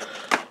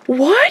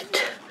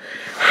 What?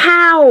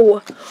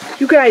 How?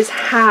 You guys,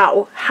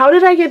 how? How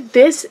did I get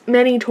this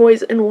many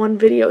toys in one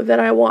video that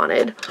I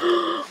wanted?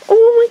 Oh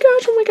my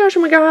gosh, oh my gosh,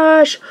 oh my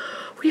gosh.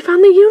 We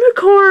found the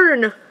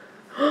unicorn.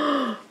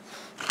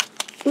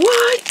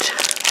 What?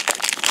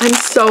 I'm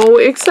so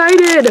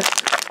excited.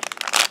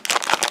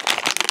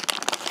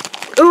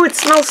 Ooh, it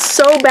smells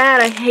so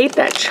bad. I hate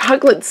that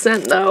chocolate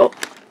scent though.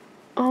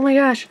 Oh my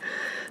gosh.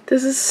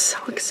 This is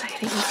so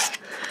exciting.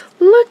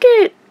 Look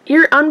it.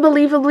 You're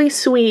unbelievably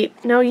sweet.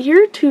 No,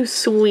 you're too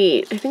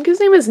sweet. I think his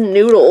name is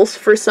Noodles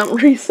for some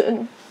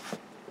reason.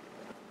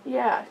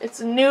 Yeah, it's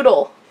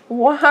Noodle.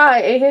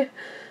 Why?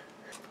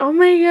 Oh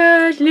my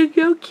gosh, look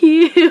how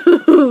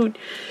cute.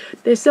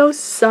 They're so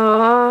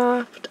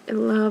soft. I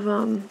love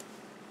them.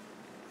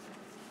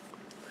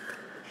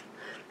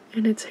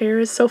 And its hair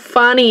is so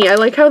funny. I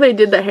like how they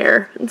did the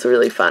hair. It's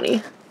really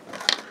funny.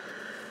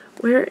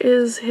 Where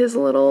is his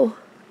little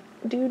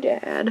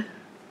doodad?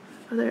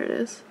 Oh, there it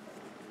is.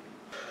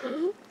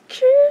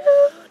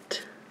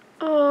 Cute.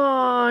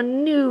 Aw,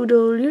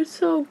 Noodle, you're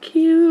so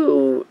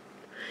cute.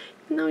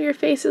 Even though your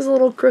face is a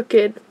little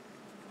crooked.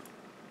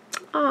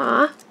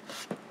 Aw.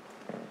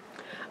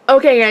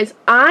 Okay, guys,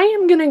 I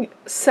am gonna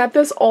set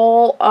this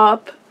all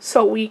up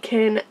so we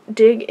can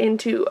dig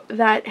into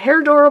that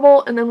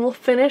Hairdorable, and then we'll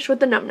finish with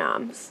the Num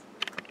Noms.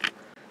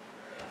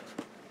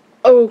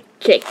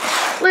 Okay,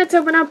 let's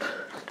open up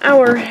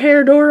our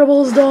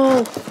Hairdorables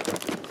doll.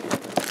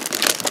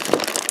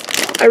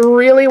 I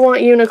really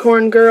want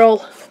Unicorn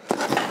Girl.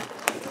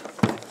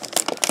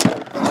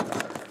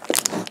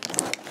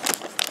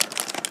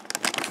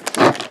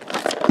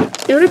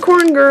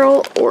 Unicorn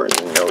Girl or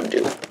no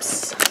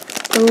dupes.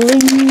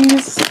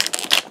 Please.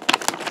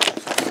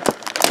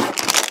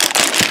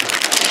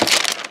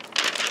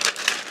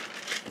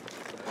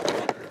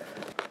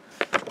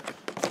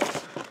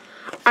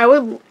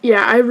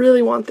 I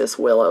really want this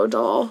Willow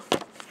doll.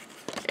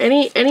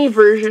 Any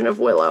version of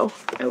Willow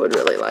I would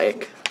really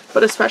like,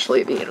 but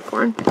especially the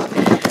unicorn.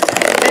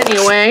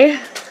 Anyway,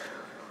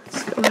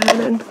 let's go ahead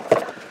and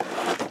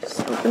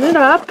just open it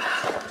up.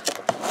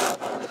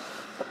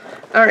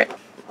 Alright,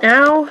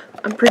 now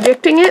I'm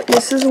predicting it.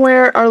 This is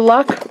where our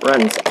luck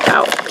runs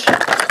out.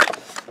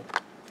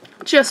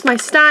 Just my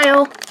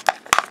style.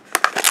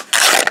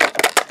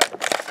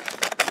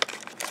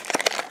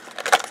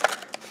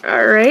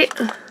 Alright,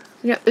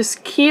 we got this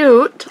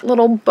cute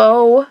little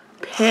bow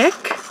pick.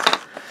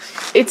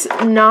 It's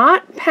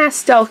not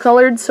pastel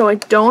colored, so I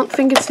don't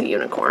think it's a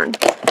unicorn.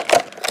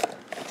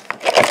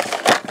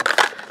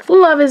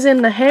 Love is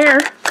in the hair.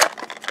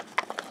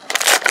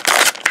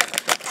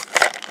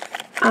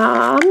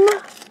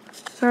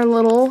 It's our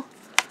little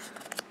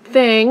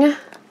thing.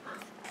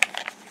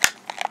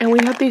 And we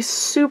have these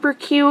super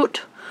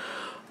cute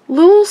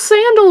little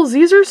sandals.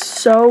 These are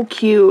so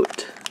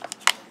cute.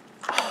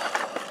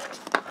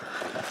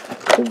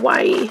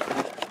 Hawaii.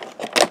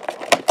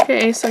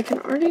 Okay, so I can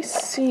already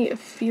see a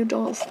few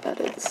dolls that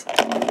it's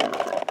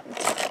not.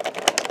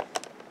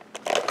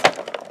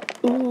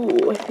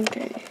 Ooh, I think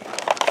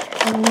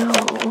I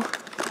know.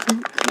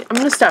 I'm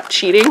gonna stop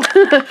cheating.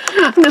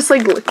 I'm just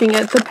like looking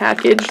at the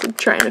package,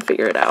 trying to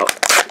figure it out.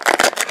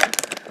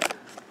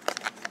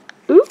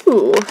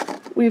 Ooh,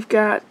 we've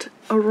got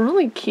a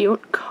really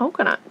cute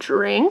coconut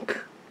drink.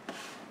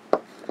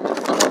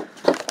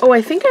 Oh,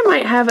 I think I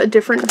might have a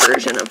different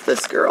version of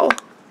this girl.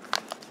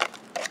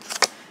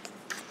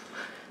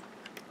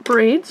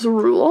 Braids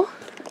rule.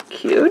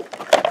 Cute.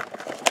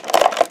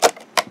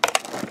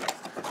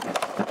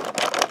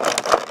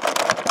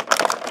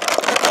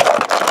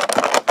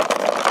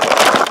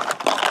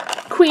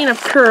 Queen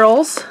of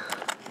curls.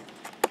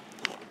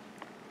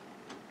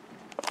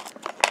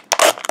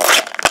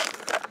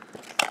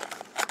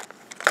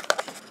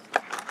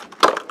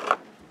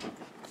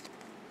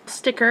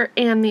 Sticker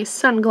and these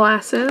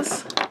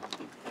sunglasses.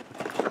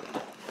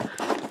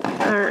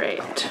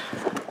 Alright.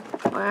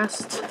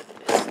 Last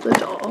is the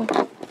doll.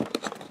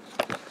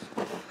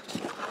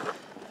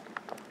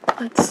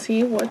 Let's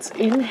see what's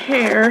in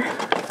here.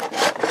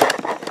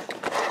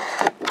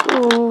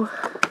 Oh.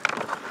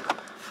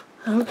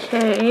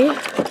 Okay.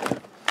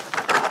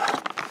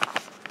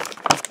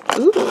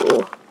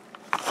 Ooh.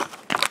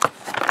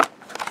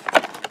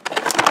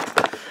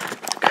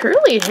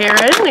 Curly hair.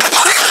 I didn't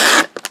expect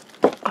that.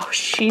 Oh,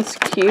 she's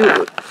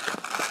cute.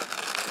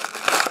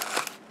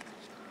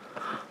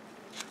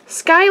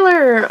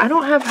 Skylar. I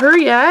don't have her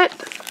yet.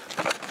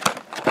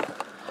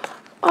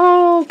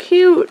 Oh,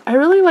 cute. I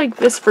really like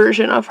this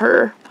version of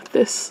her with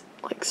this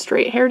like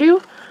straight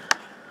hairdo.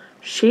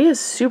 She is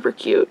super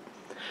cute.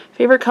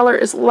 Favorite color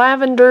is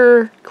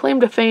lavender. Claim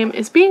to fame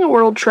is being a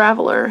world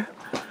traveler.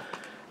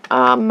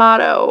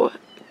 Motto,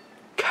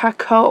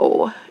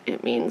 Kako.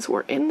 It means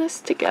we're in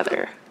this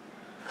together.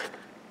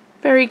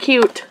 Very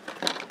cute.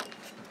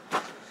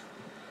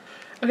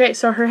 Okay,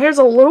 so her hair's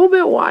a little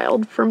bit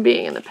wild from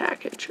being in the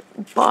package,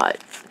 but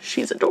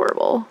she's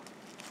adorable.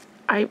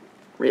 I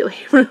really,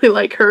 really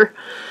like her.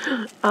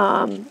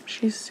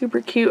 She's super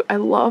cute. I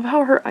love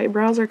how her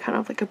eyebrows are kind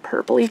of like a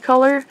purpley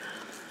color.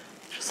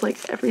 Just like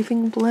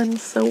everything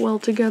blends so well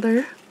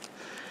together.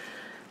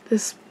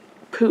 This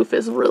poof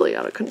is really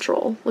out of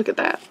control. Look at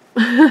that.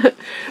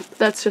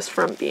 That's just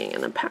from being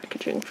in the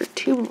packaging for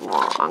too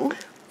long.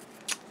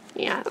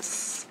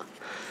 Yes.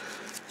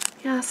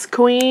 Yes,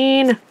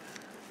 queen.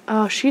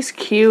 Oh, she's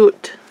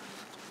cute.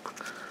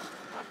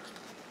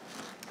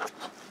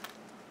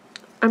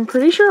 I'm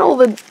pretty sure all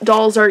the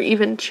dolls are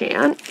even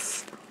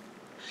chance.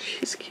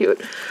 She's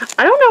cute.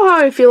 I don't know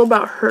how I feel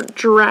about her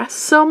dress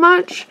so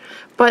much,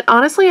 but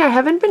honestly, I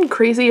haven't been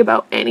crazy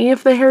about any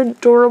of the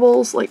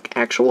Hairdorables, like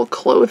actual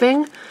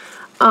clothing.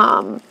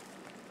 I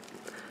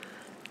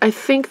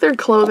think their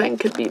clothing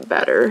could be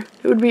better.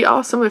 It would be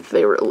awesome if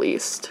they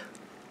released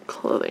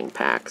clothing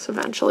packs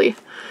eventually.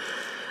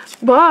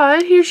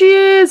 But here she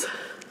is.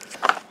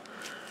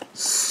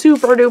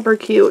 Super duper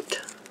cute.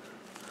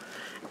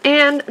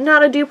 And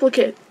not a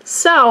duplicate.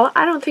 So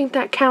I don't think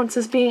that counts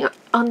as being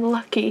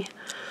unlucky.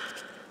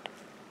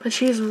 But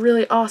she's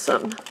really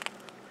awesome.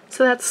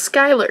 So that's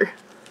Skylar.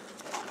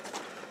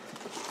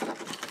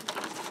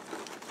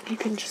 You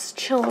can just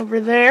chill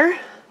over there.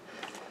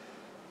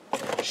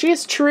 She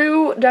is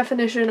true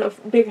definition of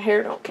big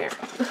hair, don't care.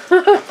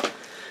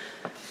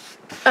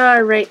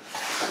 Alright.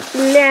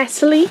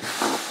 Lastly,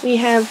 we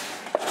have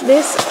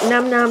this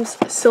Noms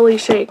Silly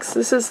Shakes.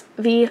 This is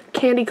the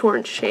candy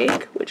corn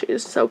shake, which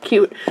is so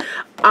cute.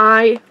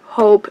 I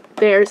hope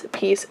there's a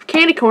piece of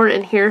candy corn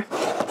in here.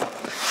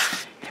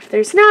 If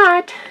there's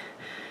not,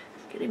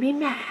 I'm gonna be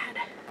mad.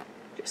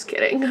 Just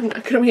kidding, I'm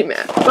not gonna be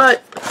mad.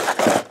 But,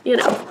 you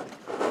know,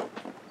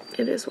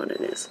 it is what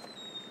it is.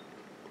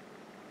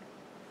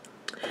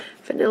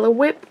 Vanilla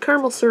whip,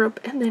 caramel syrup,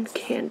 and then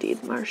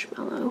candied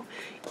marshmallow.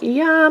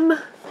 Yum!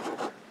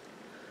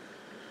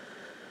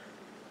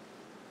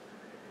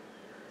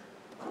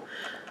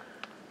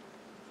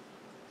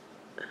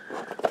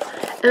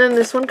 And then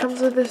this one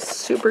comes with this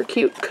super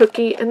cute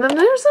cookie. And then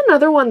there's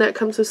another one that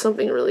comes with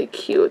something really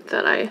cute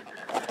that I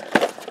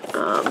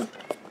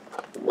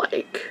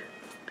like.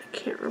 I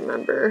can't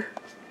remember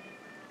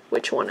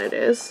which one it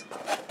is.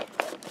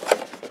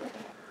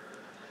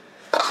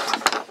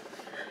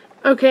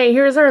 Okay,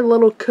 here's our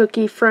little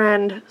cookie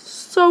friend.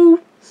 So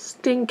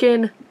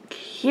stinking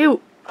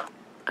cute.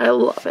 I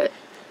love it.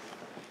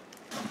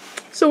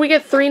 So we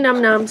get 3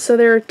 Num-Noms. So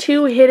there are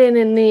 2 hidden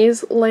in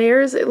these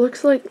layers. It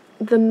looks like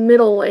the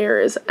middle layer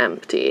is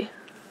empty.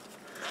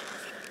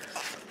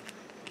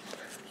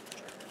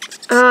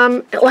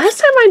 Last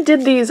time I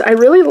did these, I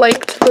really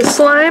liked the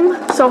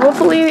slime. So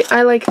hopefully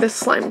I like this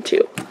slime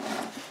too.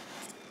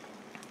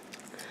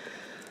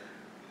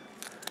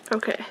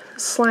 Okay, the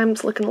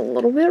slime's looking a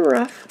little bit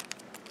rough.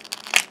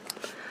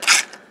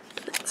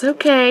 It's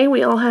okay,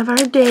 we all have our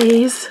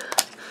days,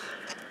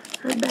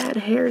 our bad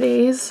hair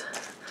days.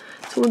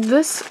 So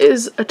this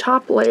is a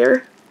top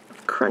layer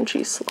of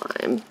crunchy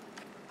slime.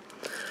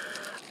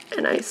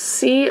 And I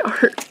see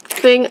our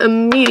thing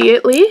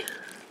immediately.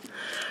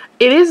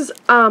 It is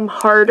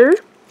harder.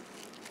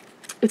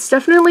 It's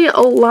definitely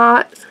a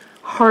lot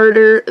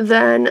harder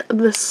than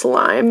the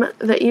slime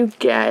that you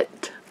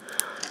get.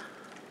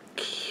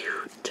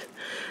 Cute.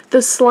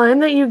 The slime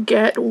that you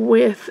get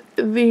with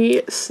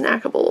the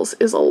snackables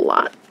is a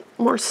lot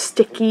more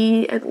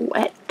sticky and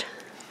wet.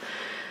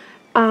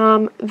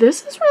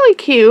 This is really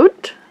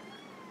cute.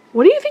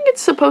 What do you think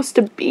it's supposed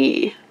to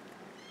be?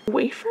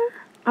 Wafer?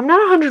 I'm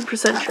not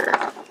 100% sure.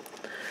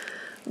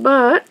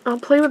 But I'll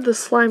play with the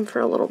slime for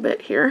a little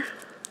bit here.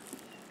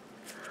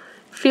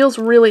 Feels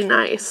really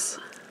nice.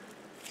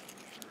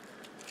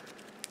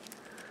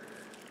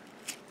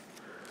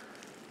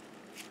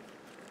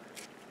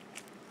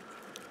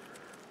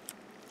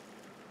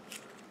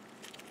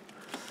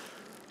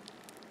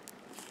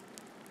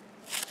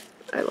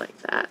 I like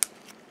that.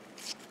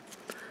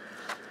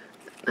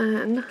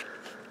 And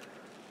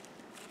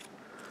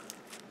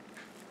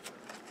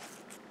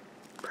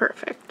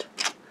perfect.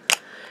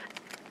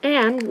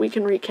 And we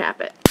can recap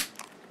it.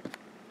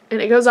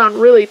 And it goes on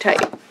really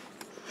tight.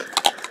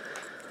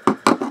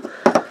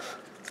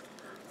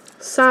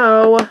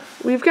 So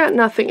we've got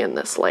nothing in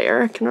this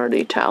layer, I can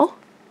already tell.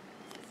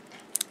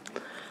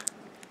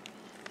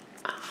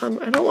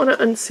 I don't want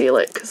to unseal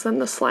it because then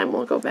the slime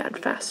will go bad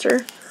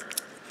faster.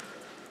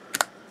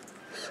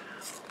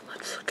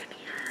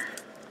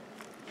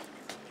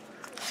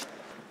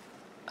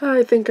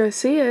 I think I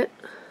see it.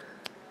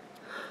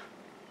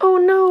 Oh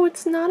no,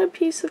 it's not a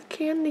piece of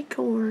candy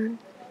corn.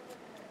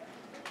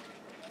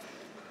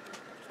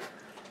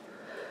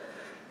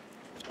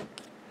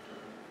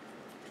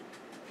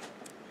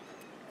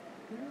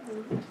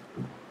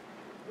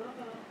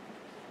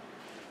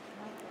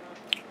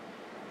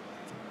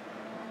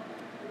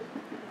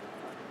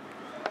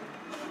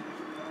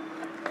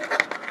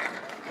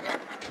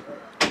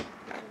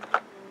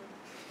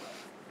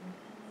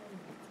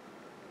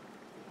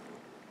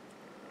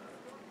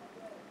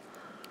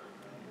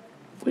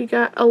 We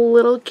got a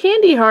little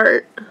candy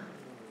heart.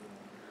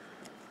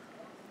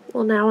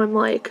 Well, now I'm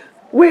like,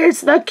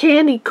 where's the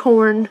candy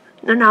corn?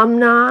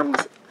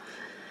 Nom-noms.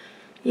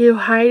 You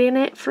hiding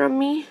it from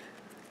me?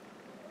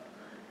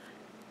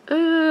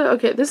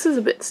 Okay, this is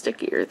a bit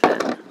stickier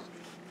than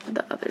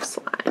the other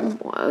slime. slime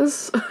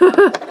was.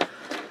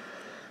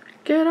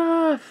 Get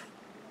off.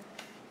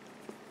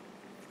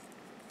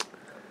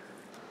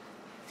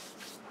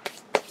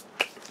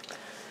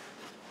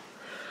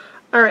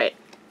 Alright,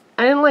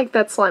 I didn't like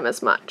that slime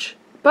as much.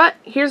 But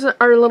here's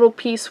our little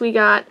piece we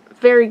got.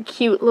 Very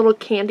cute little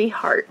candy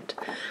heart.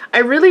 I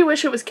really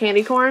wish it was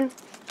candy corn,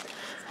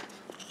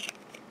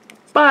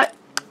 but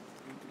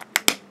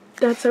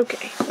that's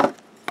okay.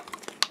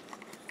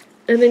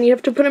 And then you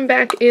have to put them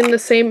back in the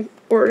same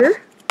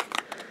order.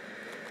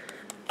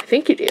 I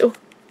think you do.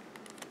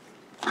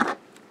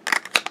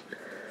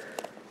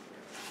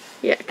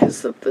 Yeah,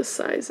 because of the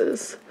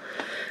sizes.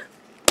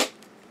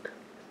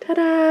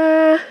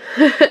 Ta-da!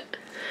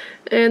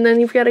 And then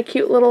you've got a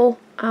cute little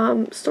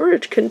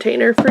storage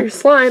container for your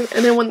slime.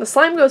 And then when the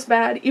slime goes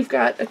bad, you've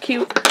got a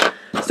cute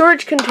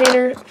storage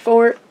container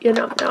for your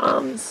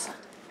Noms.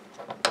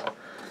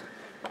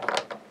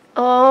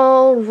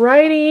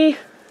 Alrighty.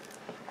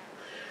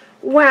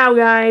 Wow,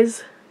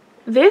 guys.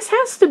 This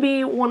has to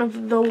be one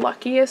of the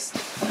luckiest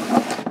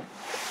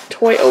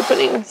toy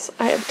openings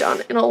I have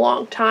done in a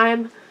long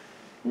time.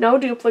 No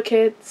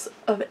duplicates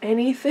of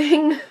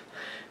anything.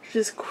 Which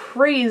is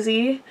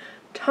crazy.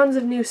 Tons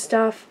of new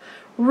stuff.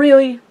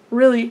 Really,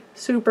 really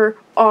super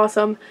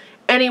awesome.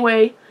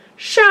 Anyway,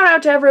 shout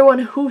out to everyone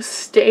who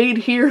stayed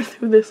here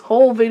through this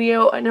whole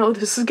video. I know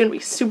this is going to be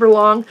super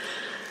long.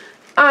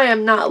 I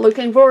am not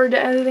looking forward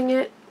to editing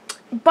it.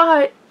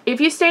 But if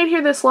you stayed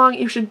here this long,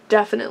 you should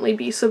definitely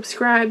be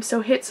subscribed.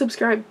 So hit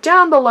subscribe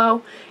down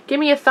below. Give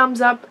me a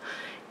thumbs up.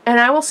 And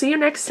I will see you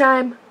next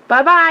time.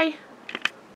 Bye-bye.